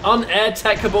for the unair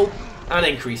techable and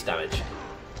increased damage.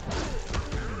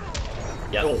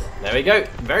 Yeah, there we go.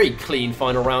 Very clean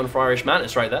final round for Irish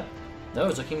Mantis right there. No,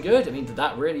 it's looking good. I mean,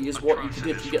 that really is what you can do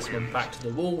if you get someone back to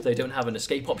the wall. They don't have an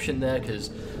escape option there because,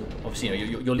 obviously,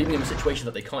 you're leaving them in a situation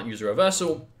that they can't use a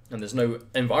reversal, and there's no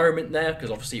environment there because,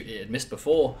 obviously, it had missed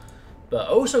before. But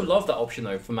I also love that option,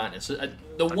 though, for Mantis.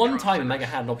 The one time Omega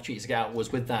had an opportunity to get out was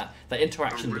with that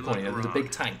interaction in the corner, with the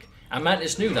big tank. And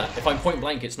Mantis knew that if I'm point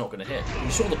blank, it's not going to hit.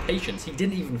 You saw the patience. He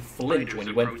didn't even flinch when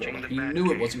he went for it. He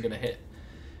knew it wasn't going to hit.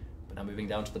 But now moving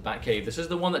down to the back cave. This is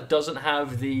the one that doesn't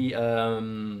have the...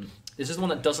 This is the one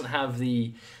that doesn't have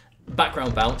the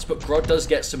background bounce, but Grodd does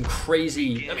get some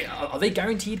crazy... I mean, are they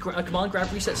guaranteed command grab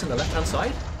resets on the left-hand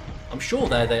side? I'm sure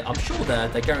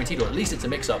they're guaranteed, or at least it's a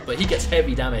mix-up, but he gets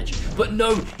heavy damage. But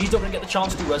no, he's not going to get the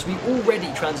chance to, as we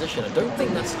already transition. I don't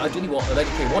think that's ideally what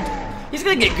OmegaK wanted. He's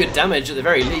going to get good damage at the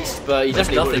very least, but he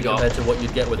definitely nothing compared to what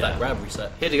you'd get with that grab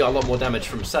reset. He'd have got a lot more damage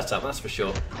from setup, that's for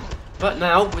sure. But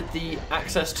now, with the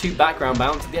access to background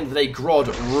bounce, at the end of the day, Grodd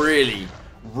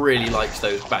really likes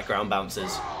those background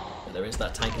bounces. But there is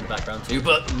that tank in the background too,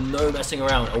 but no messing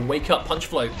around. A wake-up punch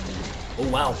float. Oh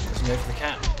wow, doesn't go for the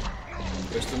cat.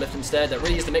 Goes to the lift instead. That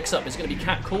really is the mix-up. It's going to be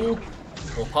cat cool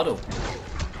or puddle.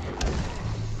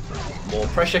 More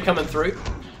pressure coming through.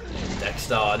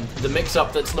 Dexter, the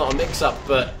mix-up that's not a mix-up,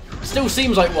 but still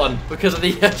seems like one because of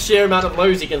the sheer amount of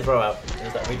lows he can throw out.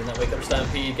 There's that read and that wake-up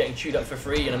stampede, getting chewed up for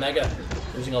free, and Omega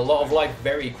losing a lot of life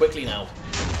very quickly now.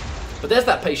 But there's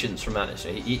that patience from Mantis.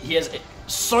 He has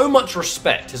so much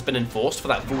respect has been enforced for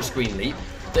that full screen leap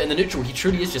that in the neutral he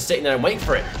truly is just sitting there and waiting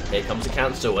for it. Here comes the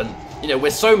cancel, and you know,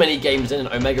 with so many games in,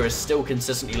 Omega is still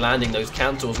consistently landing those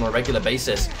cancels on a regular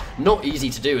basis. Not easy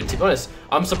to do, and to be honest,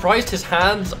 I'm surprised his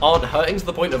hands aren't hurting to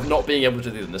the point of not being able to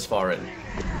do them this far in.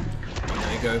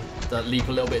 There you go. That leap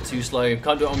a little bit too slow.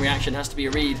 Can't do it on reaction. Has to be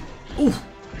a read. Ooh,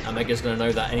 Omega's going to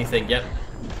know that anything. Yep.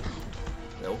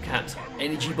 Little cat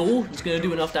energy ball is going to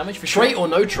do enough damage for sure. Trait or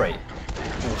no trait?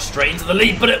 Oh, straight into the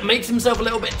leap, but it makes himself a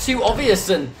little bit too obvious,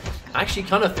 and I actually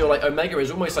kind of feel like Omega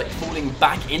is almost like falling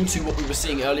back into what we were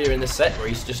seeing earlier in the set, where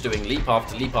he's just doing leap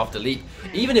after leap after leap.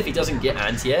 Even if he doesn't get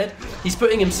anti-aired, he's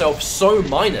putting himself so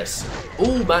minus.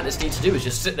 All Mantis needs to do is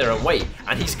just sit there and wait,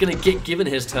 and he's going to get given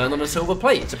his turn on a silver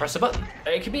plate to press a button.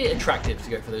 It can be attractive to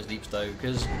go for those leaps though,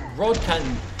 because Grodd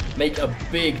can make a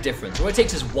big difference. All it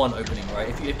takes is one opening, right?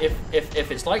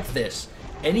 If it's like this,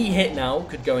 any hit now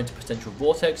could go into potential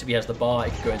vortex. If he has the bar,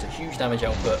 it could go into huge damage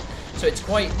output. So it's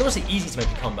quite, not to say easy to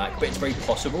make a comeback, but it's very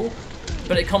possible.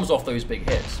 But it comes off those big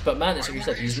hits. But Mantis, like you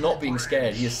said, he's not being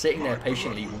scared. He is sitting there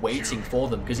patiently waiting for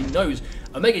them because he knows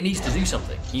Omega needs to do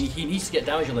something. He needs to get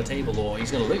damage on the table or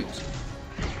he's going to lose.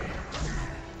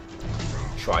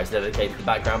 Tries to dedicate the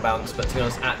background bounce, but to be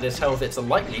honest, at this health, it's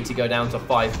likely to go down to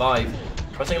 5-5.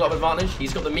 Pressing a lot of advantage.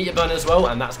 He's got the meter burn as well,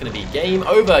 and that's going to be game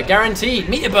over. Guaranteed.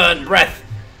 Meter burn, breath.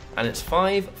 And it's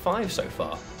 5-5 so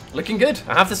far. Looking good,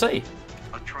 I have to say.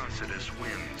 Atrocitus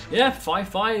wins. Yeah,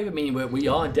 5-5. I mean, we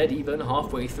are dead even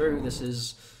halfway through. This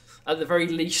is, at the very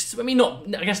least, I mean,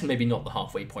 I guess maybe not the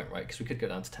halfway point, right? Because we could go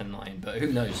down to 10-9, but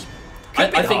who knows? I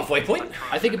think halfway point.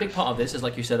 I think a big part of this is,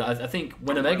 like you said, I think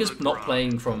when Omega's not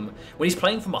playing from, when he's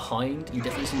playing from behind, he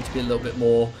definitely seems to be a little bit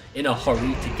more in a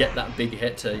hurry to get that big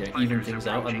hit to even things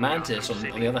out. And Mantis, on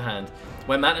the other hand,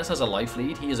 when Mantis has a life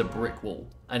lead, he is a brick wall,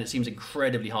 and it seems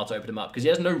incredibly hard to open him up because he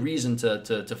has no reason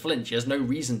to flinch. He has no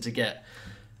reason to get,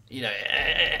 you know,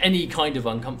 any kind of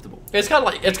uncomfortable. It's kind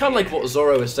of like what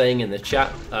Zorro was saying in the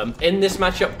chat. In this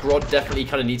matchup, Grodd definitely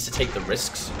kind of needs to take the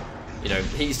risks. You know,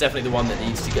 he's definitely the one that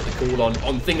needs to get the call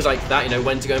on things like that, you know,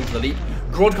 when to go in for the leap.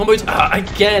 Grodd combos,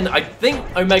 again, I think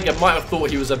Omega might have thought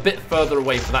he was a bit further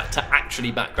away for that to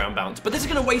actually background bounce. But this is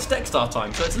going to waste Dexter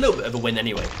time, so it's a little bit of a win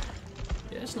anyway.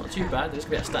 Yeah, it's not too bad. There's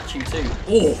going to be a statue too.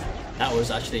 Oh, that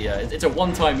was actually, it's a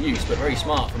one-time use, but very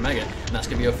smart from Omega. And that's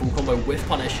going to be a full combo with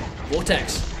Punish,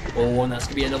 Vortex. Oh, and that's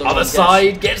going to be another other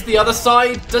side, gets the other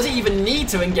side. Does he even need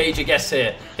to engage a guess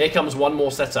here? Here comes one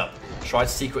more setup.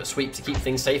 Tries secret sweep to keep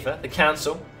things safer. The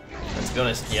cancel. And to be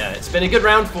honest, yeah, it's been a good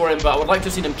round for him, but I would like to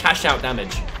have seen him cash out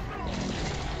damage.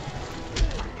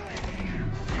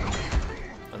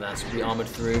 And that's going to be armored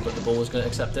through, but the ball is going to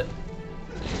accept it.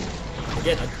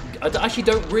 Again, I actually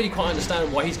don't really quite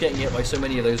understand why he's getting hit by so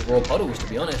many of those raw puddles, to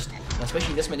be honest.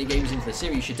 Especially this many games into the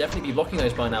series, you should definitely be blocking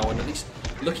those by now and at least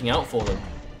looking out for them.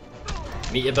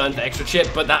 Meter burn for extra chip,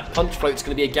 but that punch float's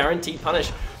going to be a guaranteed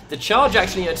punish. The charge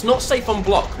actually, it's not safe on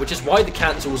block, which is why the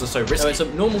cancels are so risky. No, it's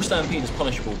a normal Stampede is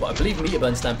punishable, but I believe Meter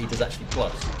Burn Stampede is actually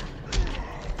plus.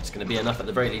 It's going to be enough at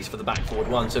the very least for the back forward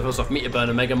one. So if it was off Meter Burn,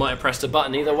 Omega might have pressed a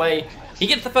button either way. He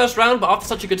gets the first round, but after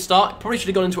such a good start, probably should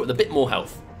have gone into it with a bit more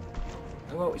health.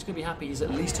 Well, he's going to be happy he's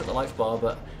at least took the life bar,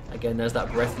 but Again, there's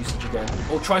that breath usage again.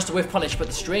 Oh, tries to whiff punish, but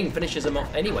the string finishes him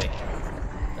off anyway.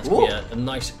 That's going to be a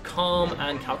nice, calm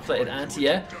and calculated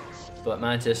anti-air. But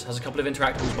Mantis has a couple of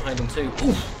interactables behind him too.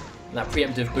 Oof! And that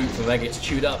preemptive boot from OmegaK gets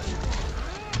chewed up.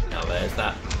 Now there's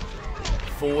that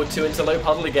forward 2 into low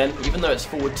puddle again. Even though it's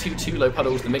forward 2-2 low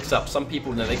puddles, the mix-up, some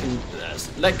people know they can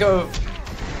let go of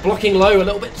blocking low a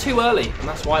little bit too early, and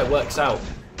that's why it works out.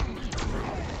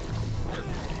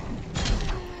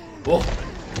 Whoa!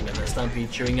 That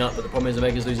Stampede chewing up, but the problem is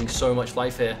OmegaK's losing so much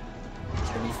life here. It's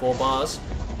going to be 4 bars.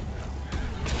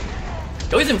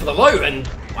 Goes in for the low, and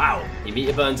wow, he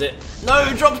meter burns it.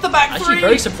 No, drops the back 3! Actually,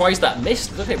 very surprised that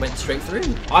missed. Look, it went straight through.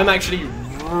 I'm actually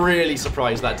really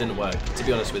surprised that didn't work, to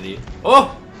be honest with you.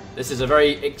 Oh! This is a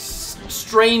very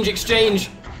strange exchange.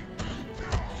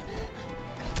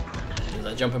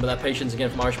 That jump in with that patience again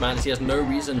from Irish Mantis. He has no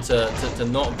reason to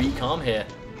not be calm here.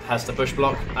 Has to push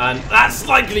block, and that's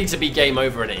likely to be game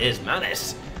over, and it is.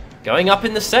 Mantis going up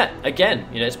in the set again.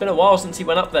 You know, it's been a while since he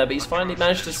went up there, but he's finally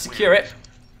managed to secure it.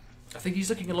 I think he's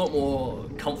looking a lot more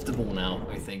comfortable now.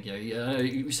 I think, you know,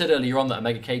 you said earlier on that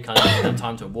OmegaK kind of had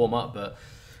time to warm up, but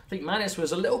I think Mantis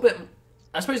was a little bit,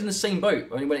 I suppose, in the same boat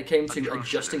when it came to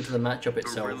adjusting to the matchup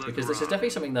itself, because this is definitely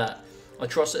something that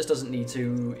Atrocitus doesn't need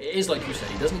to. It is like you said,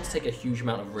 he doesn't need to take a huge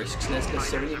amount of risks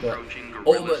necessarily, but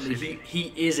ultimately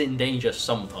he is in danger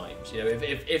sometimes. You know,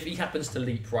 if he happens to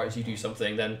leap right as you do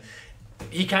something, then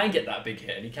he can get that big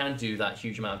hit and he can do that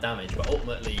huge amount of damage. But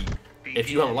ultimately,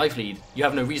 if you have a life lead, you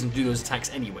have no reason to do those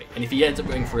attacks anyway. And if he ends up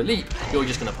going for a leap, you're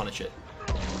just going to punish it.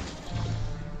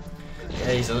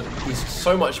 Yeah, he's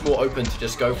so much more open to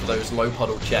just go for those low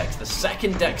puddle checks. The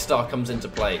second deck star comes into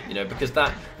play, you know, because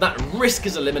that risk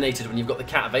is eliminated when you've got the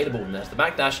cat available. And there's the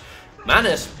backdash.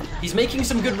 Mantis, he's making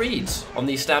some good reads on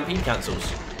these Stampede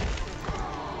cancels.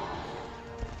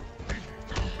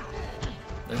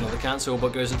 There's another cancel,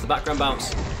 but goes into the background bounce.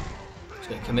 He's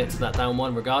going to commit to that down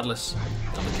 1 regardless.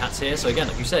 And the cat's here, so again,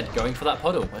 like you said, going for that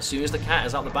puddle. As soon as the cat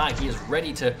is out the bag, he is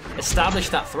ready to establish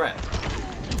that threat.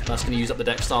 That's going to use up the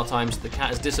deck star times. The cat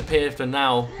has disappeared for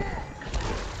now.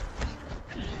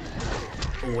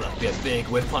 Oh, that would be a big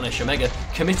whiff punish. OmegaK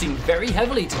committing very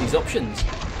heavily to these options.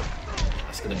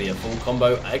 That's going to be a full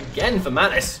combo again for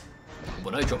Mantis.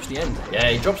 But no, drops the end. Yeah,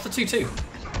 he drops the 2-2.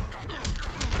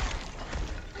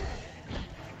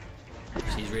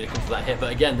 So he's really looking for that hit,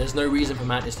 but again, there's no reason for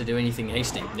Mantis to do anything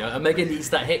hasty. You know, OmegaK needs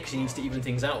that hit because he needs to even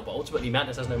things out, but ultimately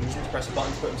Mantis has no reason to press a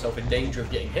button to put himself in danger of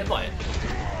getting hit by it.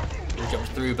 He jumps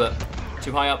through, but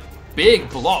too high up. Big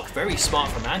block, very smart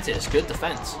from Mantis. Good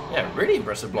defense. Yeah, really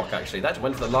impressive block actually. That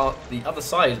went to the other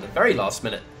side at the very last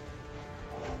minute.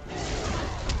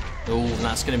 Oh, and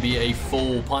that's going to be a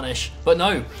full punish, but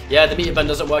no. Yeah, the meter burn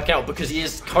doesn't work out because he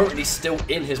is currently still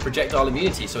in his projectile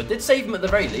immunity, so it did save him at the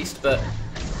very least, but...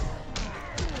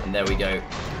 And there we go.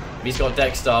 He's got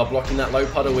deck star. Blocking that low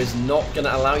puddle is not going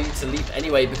to allow you to leap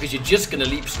anyway because you're just going to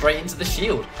leap straight into the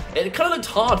shield. It kind of looked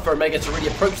hard for OmegaK to really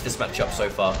approach this matchup so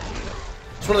far.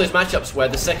 It's one of those matchups where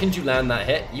the second you land that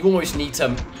hit, you almost need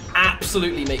to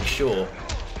absolutely make sure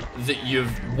that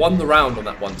you've won the round on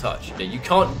that one touch. You know, you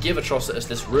can't give Atrocitus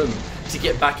this room to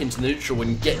get back into neutral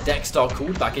and get deck star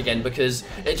called back again because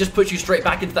it just puts you straight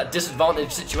back into that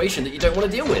disadvantaged situation that you don't want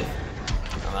to deal with.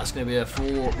 And that's going to be a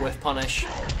full whiff punish.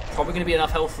 Probably going to be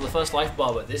enough health for the first life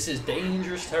bar, but this is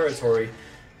dangerous territory.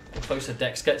 The closer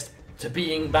Dex gets to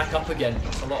being back up again,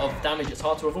 it's a lot of damage, it's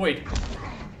hard to avoid.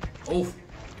 Oof.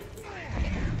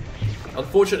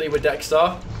 Unfortunately with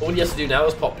Dexstar, all he has to do now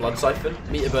is pop Blood Siphon,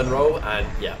 meter burn roll, and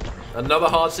yeah, another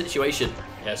hard situation.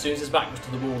 Yeah, as soon as his back was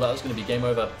to the wall, that was going to be game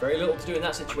over. Very little to do in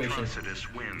that situation.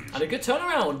 And a good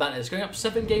turnaround, Mantis, going up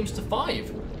 7 games to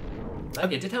 5.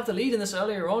 Okay, did have the lead in this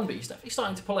earlier on, but he's definitely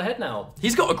starting to pull ahead now.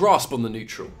 He's got a grasp on the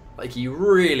neutral. Like, he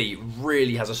really,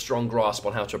 really has a strong grasp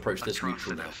on how to approach this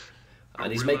neutral now.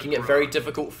 And he's making it very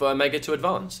difficult for OmegaK to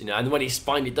advance. You know, and when he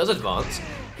finally does advance,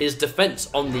 his defense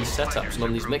on these setups and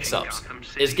on these mix-ups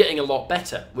is getting a lot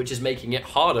better, which is making it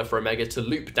harder for OmegaK to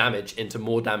loop damage into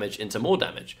more damage into more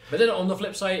damage. But then on the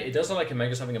flip side, it does look like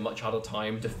OmegaK's having a much harder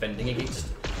time defending against,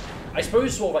 I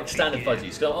suppose, sort of like standard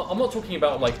fuzzies. I'm not talking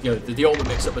about like, you know, the ultimate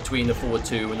mix-up between the forward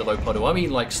 2 and the low puddle. I mean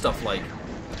like stuff like,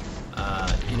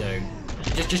 you know,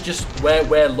 just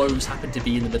where lows happen to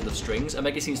be in the middle of strings.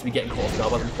 OmegaK seems to be getting caught off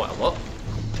guard by them quite a lot.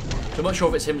 So I'm not sure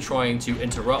if it's him trying to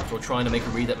interrupt or trying to make a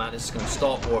read that Mantis is going to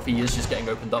stop, or if he is just getting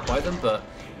opened up by them, but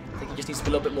I think he just needs to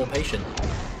be a little bit more patient.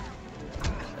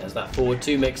 There's that forward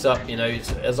 2 mix-up, you know,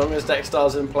 as long as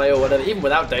Dexstar's in play or whatever, even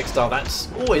without Dexstar, that's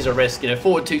always a risk, you know,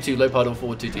 forward 2-2, low puddle,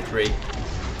 forward 2-2-3.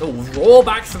 Oh, raw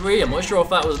back 3, I'm not sure if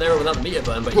that was an error without the meter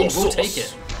burn, but he will take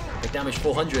it. Big damage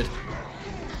 400.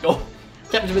 Oh,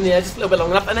 kept him in the air just a little bit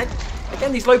long enough, and then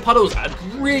Again, these low puddles, I'd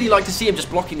really like to see him just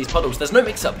blocking these puddles. There's no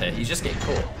mix-up here, he's just getting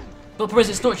caught. But the problem is,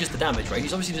 it's not just the damage, right?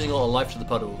 He's obviously losing a lot of life to the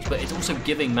puddles, but it's also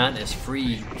giving Mantis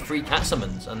free cat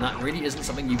summons, and that really isn't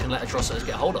something you can let Atrocitus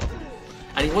get hold of.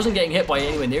 And he wasn't getting hit by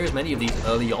anywhere near as many of these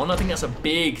early on. I think that's a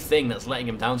big thing that's letting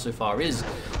him down so far, is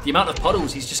the amount of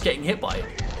puddles he's just getting hit by.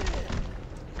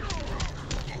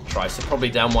 Tries to probably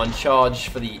down one charge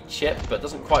for the chip, but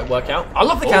doesn't quite work out. I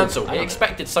love the cancel. He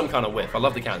expected some kind of whiff. I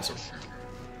love the cancel.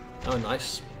 Oh,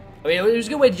 nice. I mean, it was a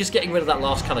good way of just getting rid of that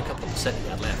last kind of couple of percent he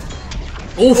had left.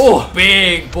 Oh,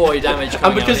 big boy damage.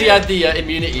 And because he had the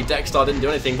immunity, Dexter didn't do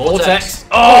anything. Vortex.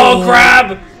 Oh,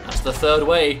 grab! That's the third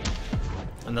way.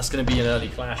 And that's going to be an early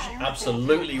clash.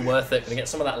 Absolutely worth it. Going to get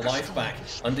some of that life back.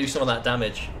 Undo some of that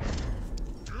damage.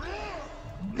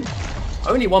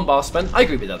 Only one bar spent. I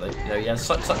agree with that though. You know, he has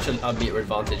such a meter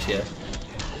advantage here.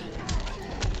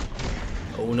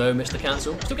 Oh no, missed the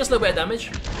cancel. Still gets a little bit of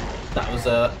damage. That was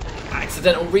a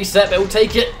accidental reset, but he'll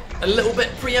take it. A little bit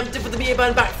preemptive with the meter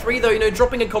burn back 3 though. You know,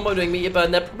 dropping a combo doing meter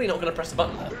burn, they're probably not going to press the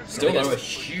button there. Still though, a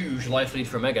huge life lead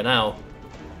for OmegaK now.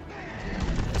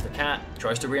 There's the cat.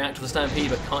 Tries to react to the stampede,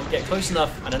 but can't get close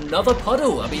enough. And another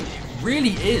puddle. I mean, it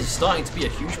really is starting to be a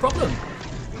huge problem.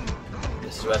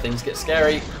 This is where things get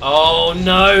scary. Oh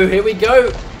no, here we go.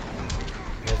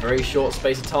 In a very short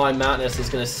space of time, Mantis is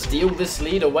going to steal this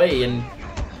lead away in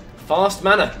fast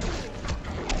manner.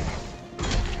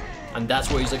 And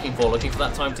that's what he's looking for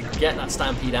that time to get that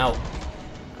stampede out.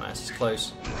 Mantis is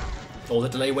close. Oh, the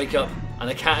delay wake up. And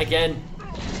the cat again.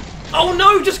 Oh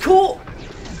no, just caught.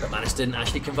 But Mantis didn't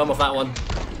actually confirm off that one.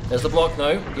 There's the block,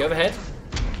 no. The overhead.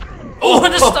 Oh,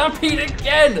 and the stampede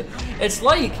again. It's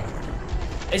like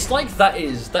that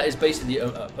is basically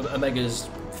OmegaK's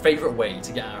favorite way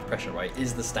to get out of pressure, right?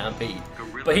 Is the stampede.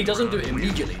 But he doesn't do it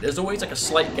immediately. There's always like a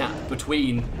slight gap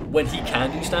between when he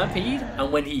can do stampede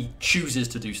and when he chooses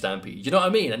to do stampede. You know what I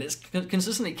mean? And it's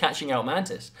consistently catching out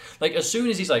Mantis. Like as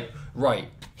soon as he's like, right,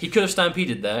 he could have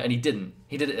stampeded there and he didn't.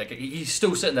 He did it. Like, he's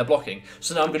still sitting there blocking.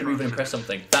 So now I'm going to move and impress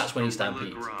something. That's when he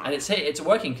stampedes, and it's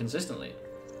working consistently.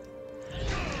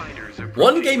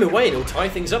 One game away and he'll tie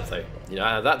things up though. You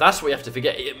know, that's what you have to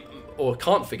forget. Or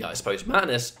can't forget, I suppose.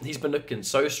 Mantis, he's been looking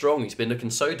so strong, he's been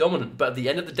looking so dominant, but at the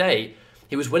end of the day,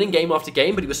 he was winning game after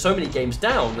game, but he was so many games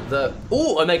down that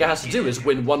all OmegaK has to do is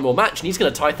win one more match, and he's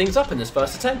going to tie things up in this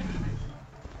first of 10.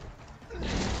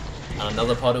 And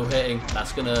another puddle hitting.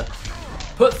 That's going to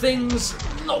put things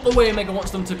not the way OmegaK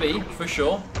wants them to be, for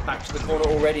sure. Back to the corner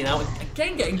already now.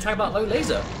 Again, getting tagged by that low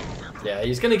laser. Yeah, he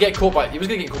was going to get caught by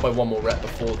one more rep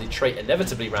before the trait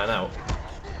inevitably ran out.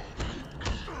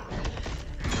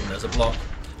 And there's a block.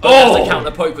 Oh! There's the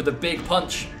counter poke with a big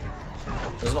punch.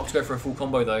 There's not to go for a full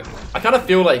combo though. I kind of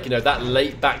feel like, you know, that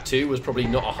late back 2 was probably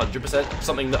not 100%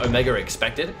 something that OmegaK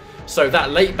expected. So that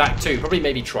late back 2 probably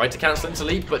maybe tried to cancel into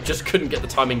leap, but just couldn't get the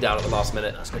timing down at the last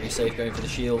minute. That's going to be safe going for the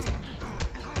shield.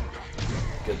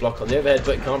 Good block on the overhead,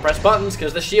 but can't press buttons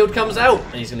because the shield comes out.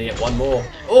 And he's going to get one more.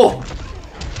 Oh!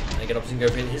 And get up and go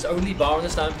for his only bar on the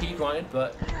stampede, granted,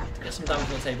 but to get some damage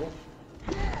on the table.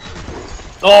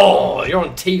 Oh, you're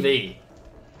on TV.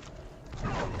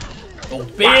 Oh,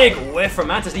 big whiff from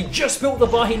Mantis. He just built the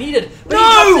bar he needed. But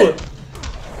no!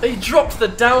 He dropped the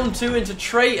down 2 into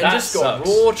trait and just got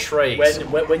raw trait.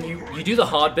 When you do the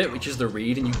hard bit, which is the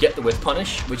read, and you get the whiff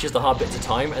punish, which is the hard bit to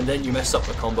time, and then you mess up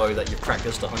the combo that you've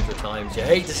practiced 100 times. You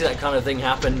hate to see that kind of thing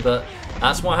happen, but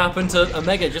that's what happened to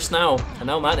OmegaK just now. And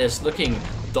now Mantis looking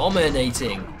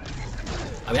dominating.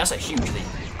 I mean, that's a huge lead.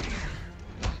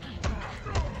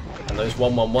 And those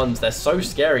 1-1-1s, they're so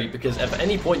scary because if at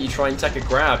any point you try and take a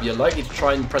grab, you're likely to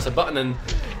try and press a button and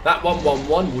that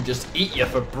 1-1-1 will just eat you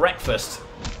for breakfast.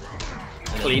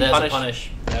 Clean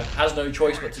punish. Yeah, has no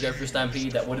choice but to go for a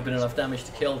stampede. That would have been enough damage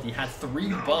to kill. He had 3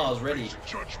 bars ready.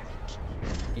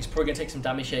 He's probably going to take some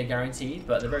damage here guaranteed,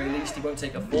 but at the very least he won't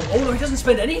take a full. Oh no, he doesn't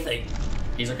spend anything.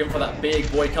 He's looking for that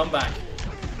big boy comeback.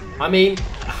 I mean,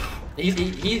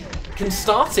 he can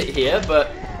start it here,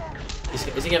 but is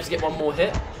he going to have to get one more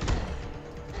hit?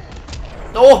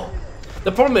 Oh!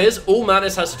 The problem is, all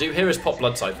Mantis has to do here is pop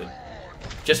Blood Siphon.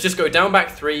 Just go down back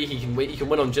 3, he can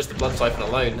win on just the Blood Siphon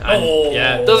alone. And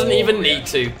yeah, doesn't even need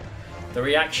to. The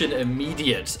reaction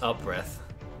immediate up breath.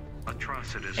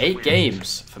 8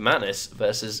 games for Mantis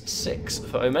versus 6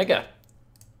 for OmegaK.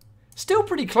 Still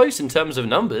pretty close in terms of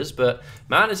numbers, but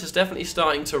Mantis is definitely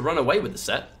starting to run away with the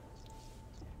set.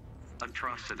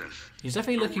 Atrocitus. He's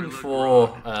definitely looking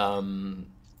for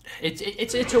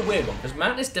it's a weird one because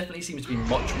Mantis definitely seems to be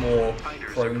much more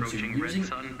prone to using.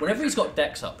 Whenever he's got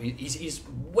Dex up, he's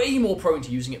way more prone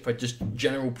to using it for just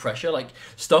general pressure, like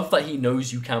stuff that he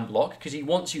knows you can block because he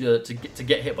wants you to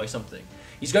get hit by something.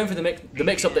 He's going for the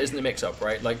mix up that isn't the mix up,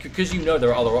 right? Like because you know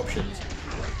there are other options.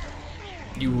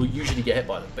 You will usually get hit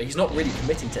by them, but he's not really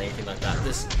committing to anything like that.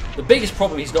 The biggest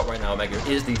problem he's got right now, Omega,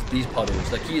 is these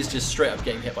puddles. Like he is just straight up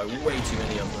getting hit by way too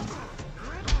many of them.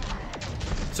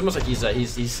 It's almost like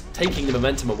he's taking the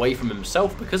momentum away from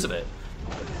himself because of it.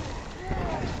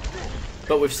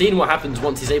 But we've seen what happens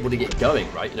once he's able to get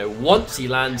going, right? You know, once he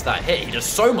lands that hit, he does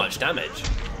so much damage.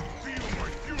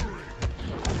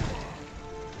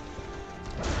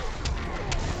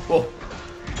 Whoa.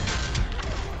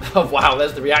 Oh wow,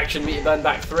 there's the reaction, meter burn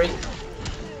back 3.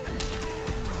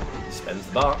 Spends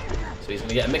the bar, so he's going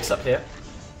to get a mix-up here.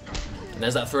 And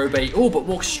there's that throw bait. Oh, but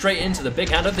walks straight into the big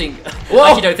hand. I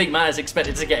actually don't think Mantis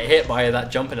expected to get hit by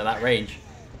that jump into that range.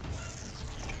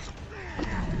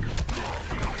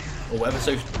 Oh, ever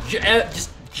so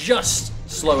just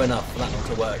slow enough for that not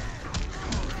to work.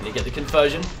 Can he get the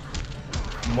conversion?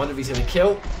 I wonder if he's going to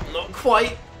kill. Not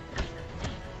quite.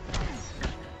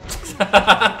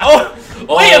 Oh,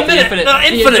 wait a minute!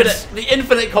 The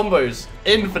infinite combos.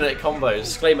 Infinite combos.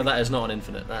 Disclaimer, that is not an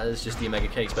infinite. That is just the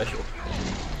OmegaK special.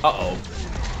 Uh-oh.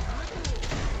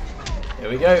 Here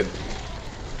we go.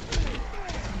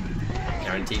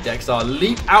 Guaranteed Dexter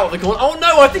leap out of the corner. Oh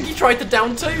no, I think he tried the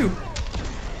down 2.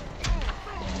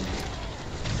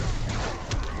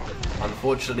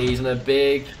 Unfortunately, he's in a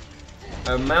big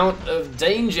amount of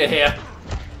danger here.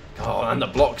 Oh, and the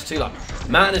blocks too. Like,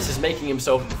 Mantis is making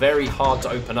himself very hard to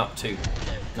open up too.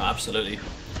 No, absolutely.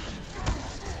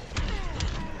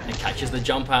 And catches the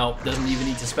jump out. Doesn't even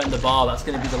need to spend the bar. That's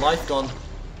going to be the life gone.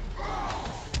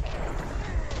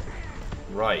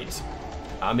 Right.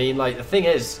 I mean, like, the thing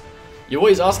is, you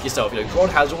always ask yourself, you know, Grodd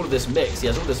has all of this mix, he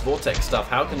has all this vortex stuff,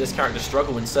 how can this character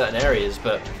struggle in certain areas?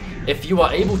 But if you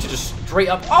are able to just straight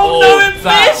up... Oh no, it missed!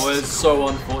 That was so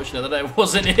unfortunate that it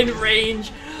wasn't in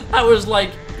range. That was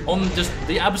like on just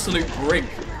the absolute brink.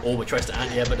 Orba tries to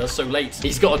anti-air but does so late.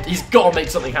 He's got to make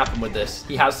something happen with this.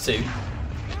 He has to.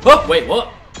 Oh, wait,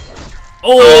 what?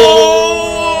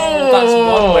 Oh! That's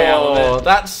one way out of it.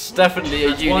 That's definitely a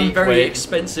unique one very way.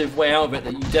 expensive way out of it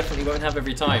that you definitely won't have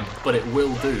every time, but it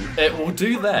will do. It will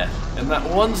do there. In that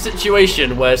one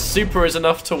situation where super is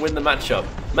enough to win the matchup,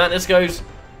 Mantis goes,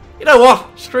 you know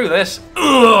what? Screw this.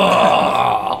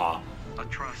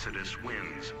 Atrocitus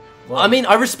wins. Well, I mean,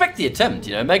 I respect the attempt.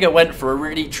 You know, Mega went for a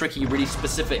really tricky, really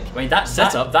specific. I mean, that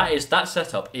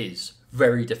setup is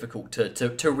very difficult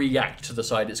to react to the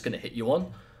side it's going to hit you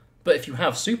on. But if you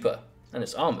have super and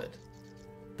it's armored,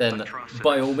 then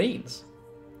by all means,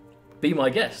 be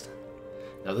my guest.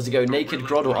 Now does he go naked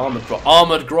Grodd or armored Grodd?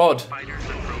 Armored Grodd.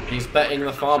 He's betting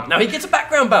the farm. Now he gets a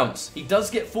background bounce. He does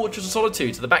get Fortress of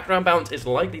Solitude, so the background bounce is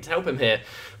likely to help him here.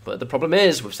 But the problem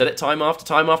is, we've said it time after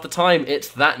time after time, it's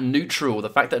that neutral. The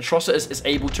fact that Atrocitus is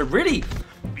able to really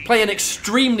play an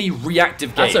extremely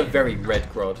reactive game. That's a very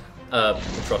red Grodd,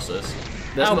 Atrocitus.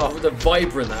 How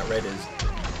vibrant that red is.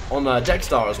 On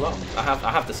Dexter as well. I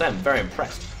have to say, I'm very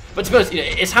impressed. But to be honest, you know,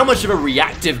 it's how much of a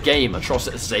reactive game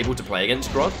Atrocitus is able to play against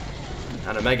Grodd.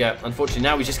 And Omega, unfortunately,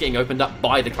 now he's just getting opened up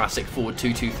by the classic forward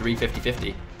 2-2-3,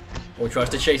 50-50. Or he tries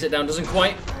to chase it down, doesn't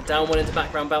quite. Down one into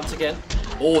background bounce again.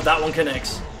 Oh, that one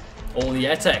connects. Oh, the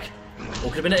air tech.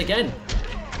 Or could have been it again.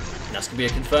 That's going to be a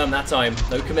confirm that time.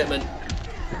 No commitment.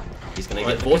 He's going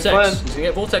to get Vortex. Confirmed. He's going to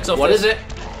get Vortex off What this. is it?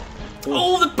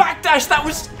 Oh, the backdash! That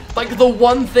was like the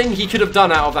one thing he could have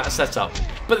done out of that setup.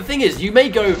 But the thing is, you may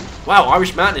go, wow,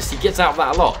 Irish Mantis, he gets out of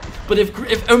that a lot. But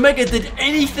if Omega did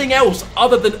anything else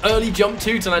other than early jump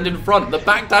 2 to land in front, the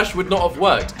backdash would not have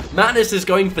worked. Mantis is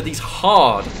going for these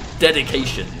hard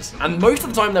dedications. And most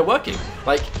of the time they're working.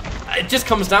 Like, it just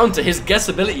comes down to his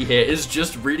guessability here is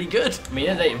just really good. I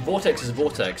mean, Vortex is a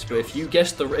Vortex, but if you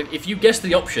guess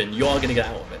the option, you are going to get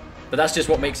out of it. But that's just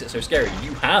what makes it so scary.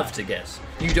 You have to guess.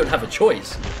 You don't have a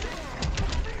choice.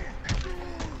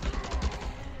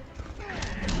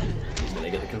 He's going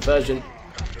to get the conversion.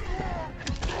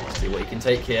 Let's see what he can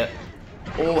take here.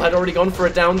 Oh, had already gone for a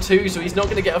down 2, so he's not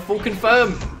going to get a full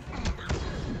confirm.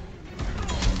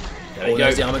 There we go.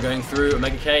 There's the armor going through.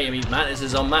 OmegaK, I mean, Mantis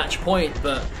is on match point,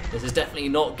 but this is definitely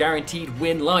not guaranteed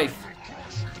win life.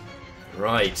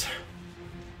 Right.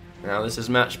 Now this is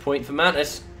match point for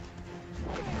Mantis.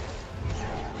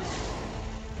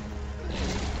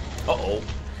 Uh-oh.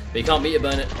 But he can't meter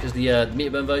burn it because the meter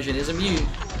burn version is immune.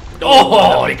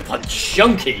 Oh, big punch,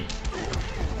 chunky.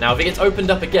 Now if he gets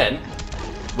opened up again,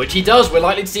 which he does, we're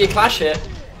likely to see a clash here.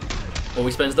 Or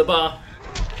he spends the bar.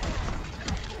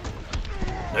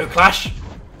 No clash.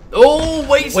 Oh,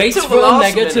 waits Waits till for the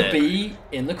last Omega to minute. be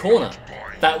in the corner.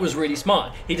 That was really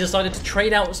smart. He decided to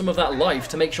trade out some of that life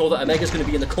to make sure that Omega's going to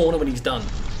be in the corner when he's done.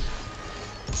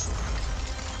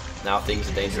 Now things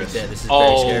are dangerous. Yeah, this is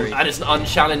very scary. And it's an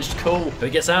unchallenged call. So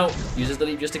he gets out, uses the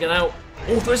leap just to get out.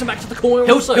 Oh, throws him back to the corner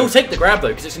He'll also. take the grab though,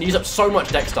 because it's going to use up so much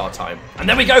Dexstar time. And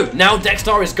there we go. Now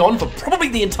Dexstar is gone for probably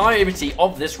the entirety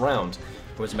of this round.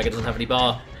 Whereas Omega doesn't have any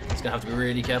bar. He's going to have to be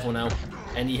really careful now.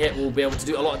 Any hit will be able to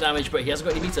do a lot of damage, but he hasn't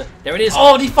got any meter. There it is.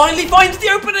 Oh, and he finally finds the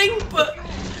opening, but...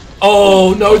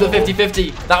 Oh, no, the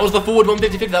 50-50. That was the forward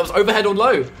 150-50. That was overhead or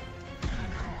low.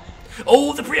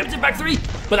 Oh, the preemptive back three.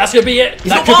 But that's going to be it.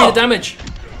 He's that not could far. be the damage.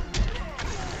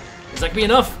 Is that going to be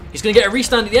enough? He's going to get a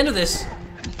restand at the end of this.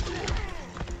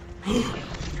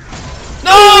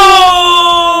 No!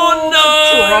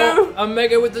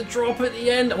 Omega with the drop at the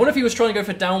end. I wonder if he was trying to go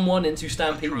for down one into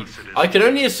Stampede. I can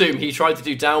only assume he tried to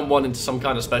do down one into some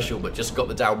kind of special, but just got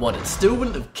the down one. It still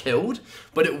wouldn't have killed,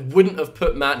 but it wouldn't have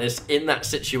put Mantis in that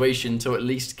situation to at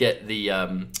least get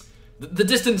the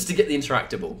distance to get the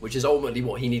interactable, which is ultimately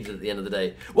what he needed at the end of the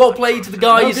day. Well played to the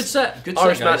guys. No, good set. Good set,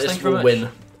 Irish guys. Mantis Thank you very will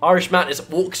much. win. Irish Mantis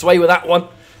walks away with that one.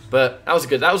 But that was a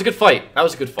good fight. That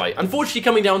was a good fight. Unfortunately,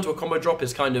 coming down to a combo drop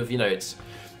is kind of, it's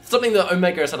something that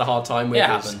Omega has had a hard time with. Yeah,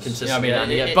 it happens. Consistently. Yeah, I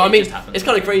mean, but I mean, just happens. it's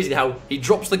kind of crazy how he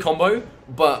drops the combo,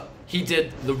 but he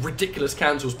did the ridiculous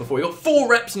cancels before. He got 4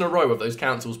 reps in a row of those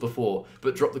cancels before,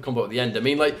 but dropped the combo at the end. I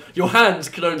mean, like, your hands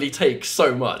can only take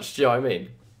so much. Do you know what I mean?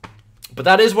 But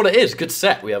that is what it is. Good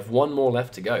set. We have one more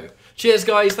left to go. Cheers,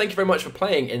 guys. Thank you very much for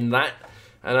playing in that.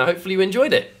 And hopefully you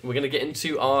enjoyed it. We're going to get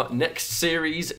into our next series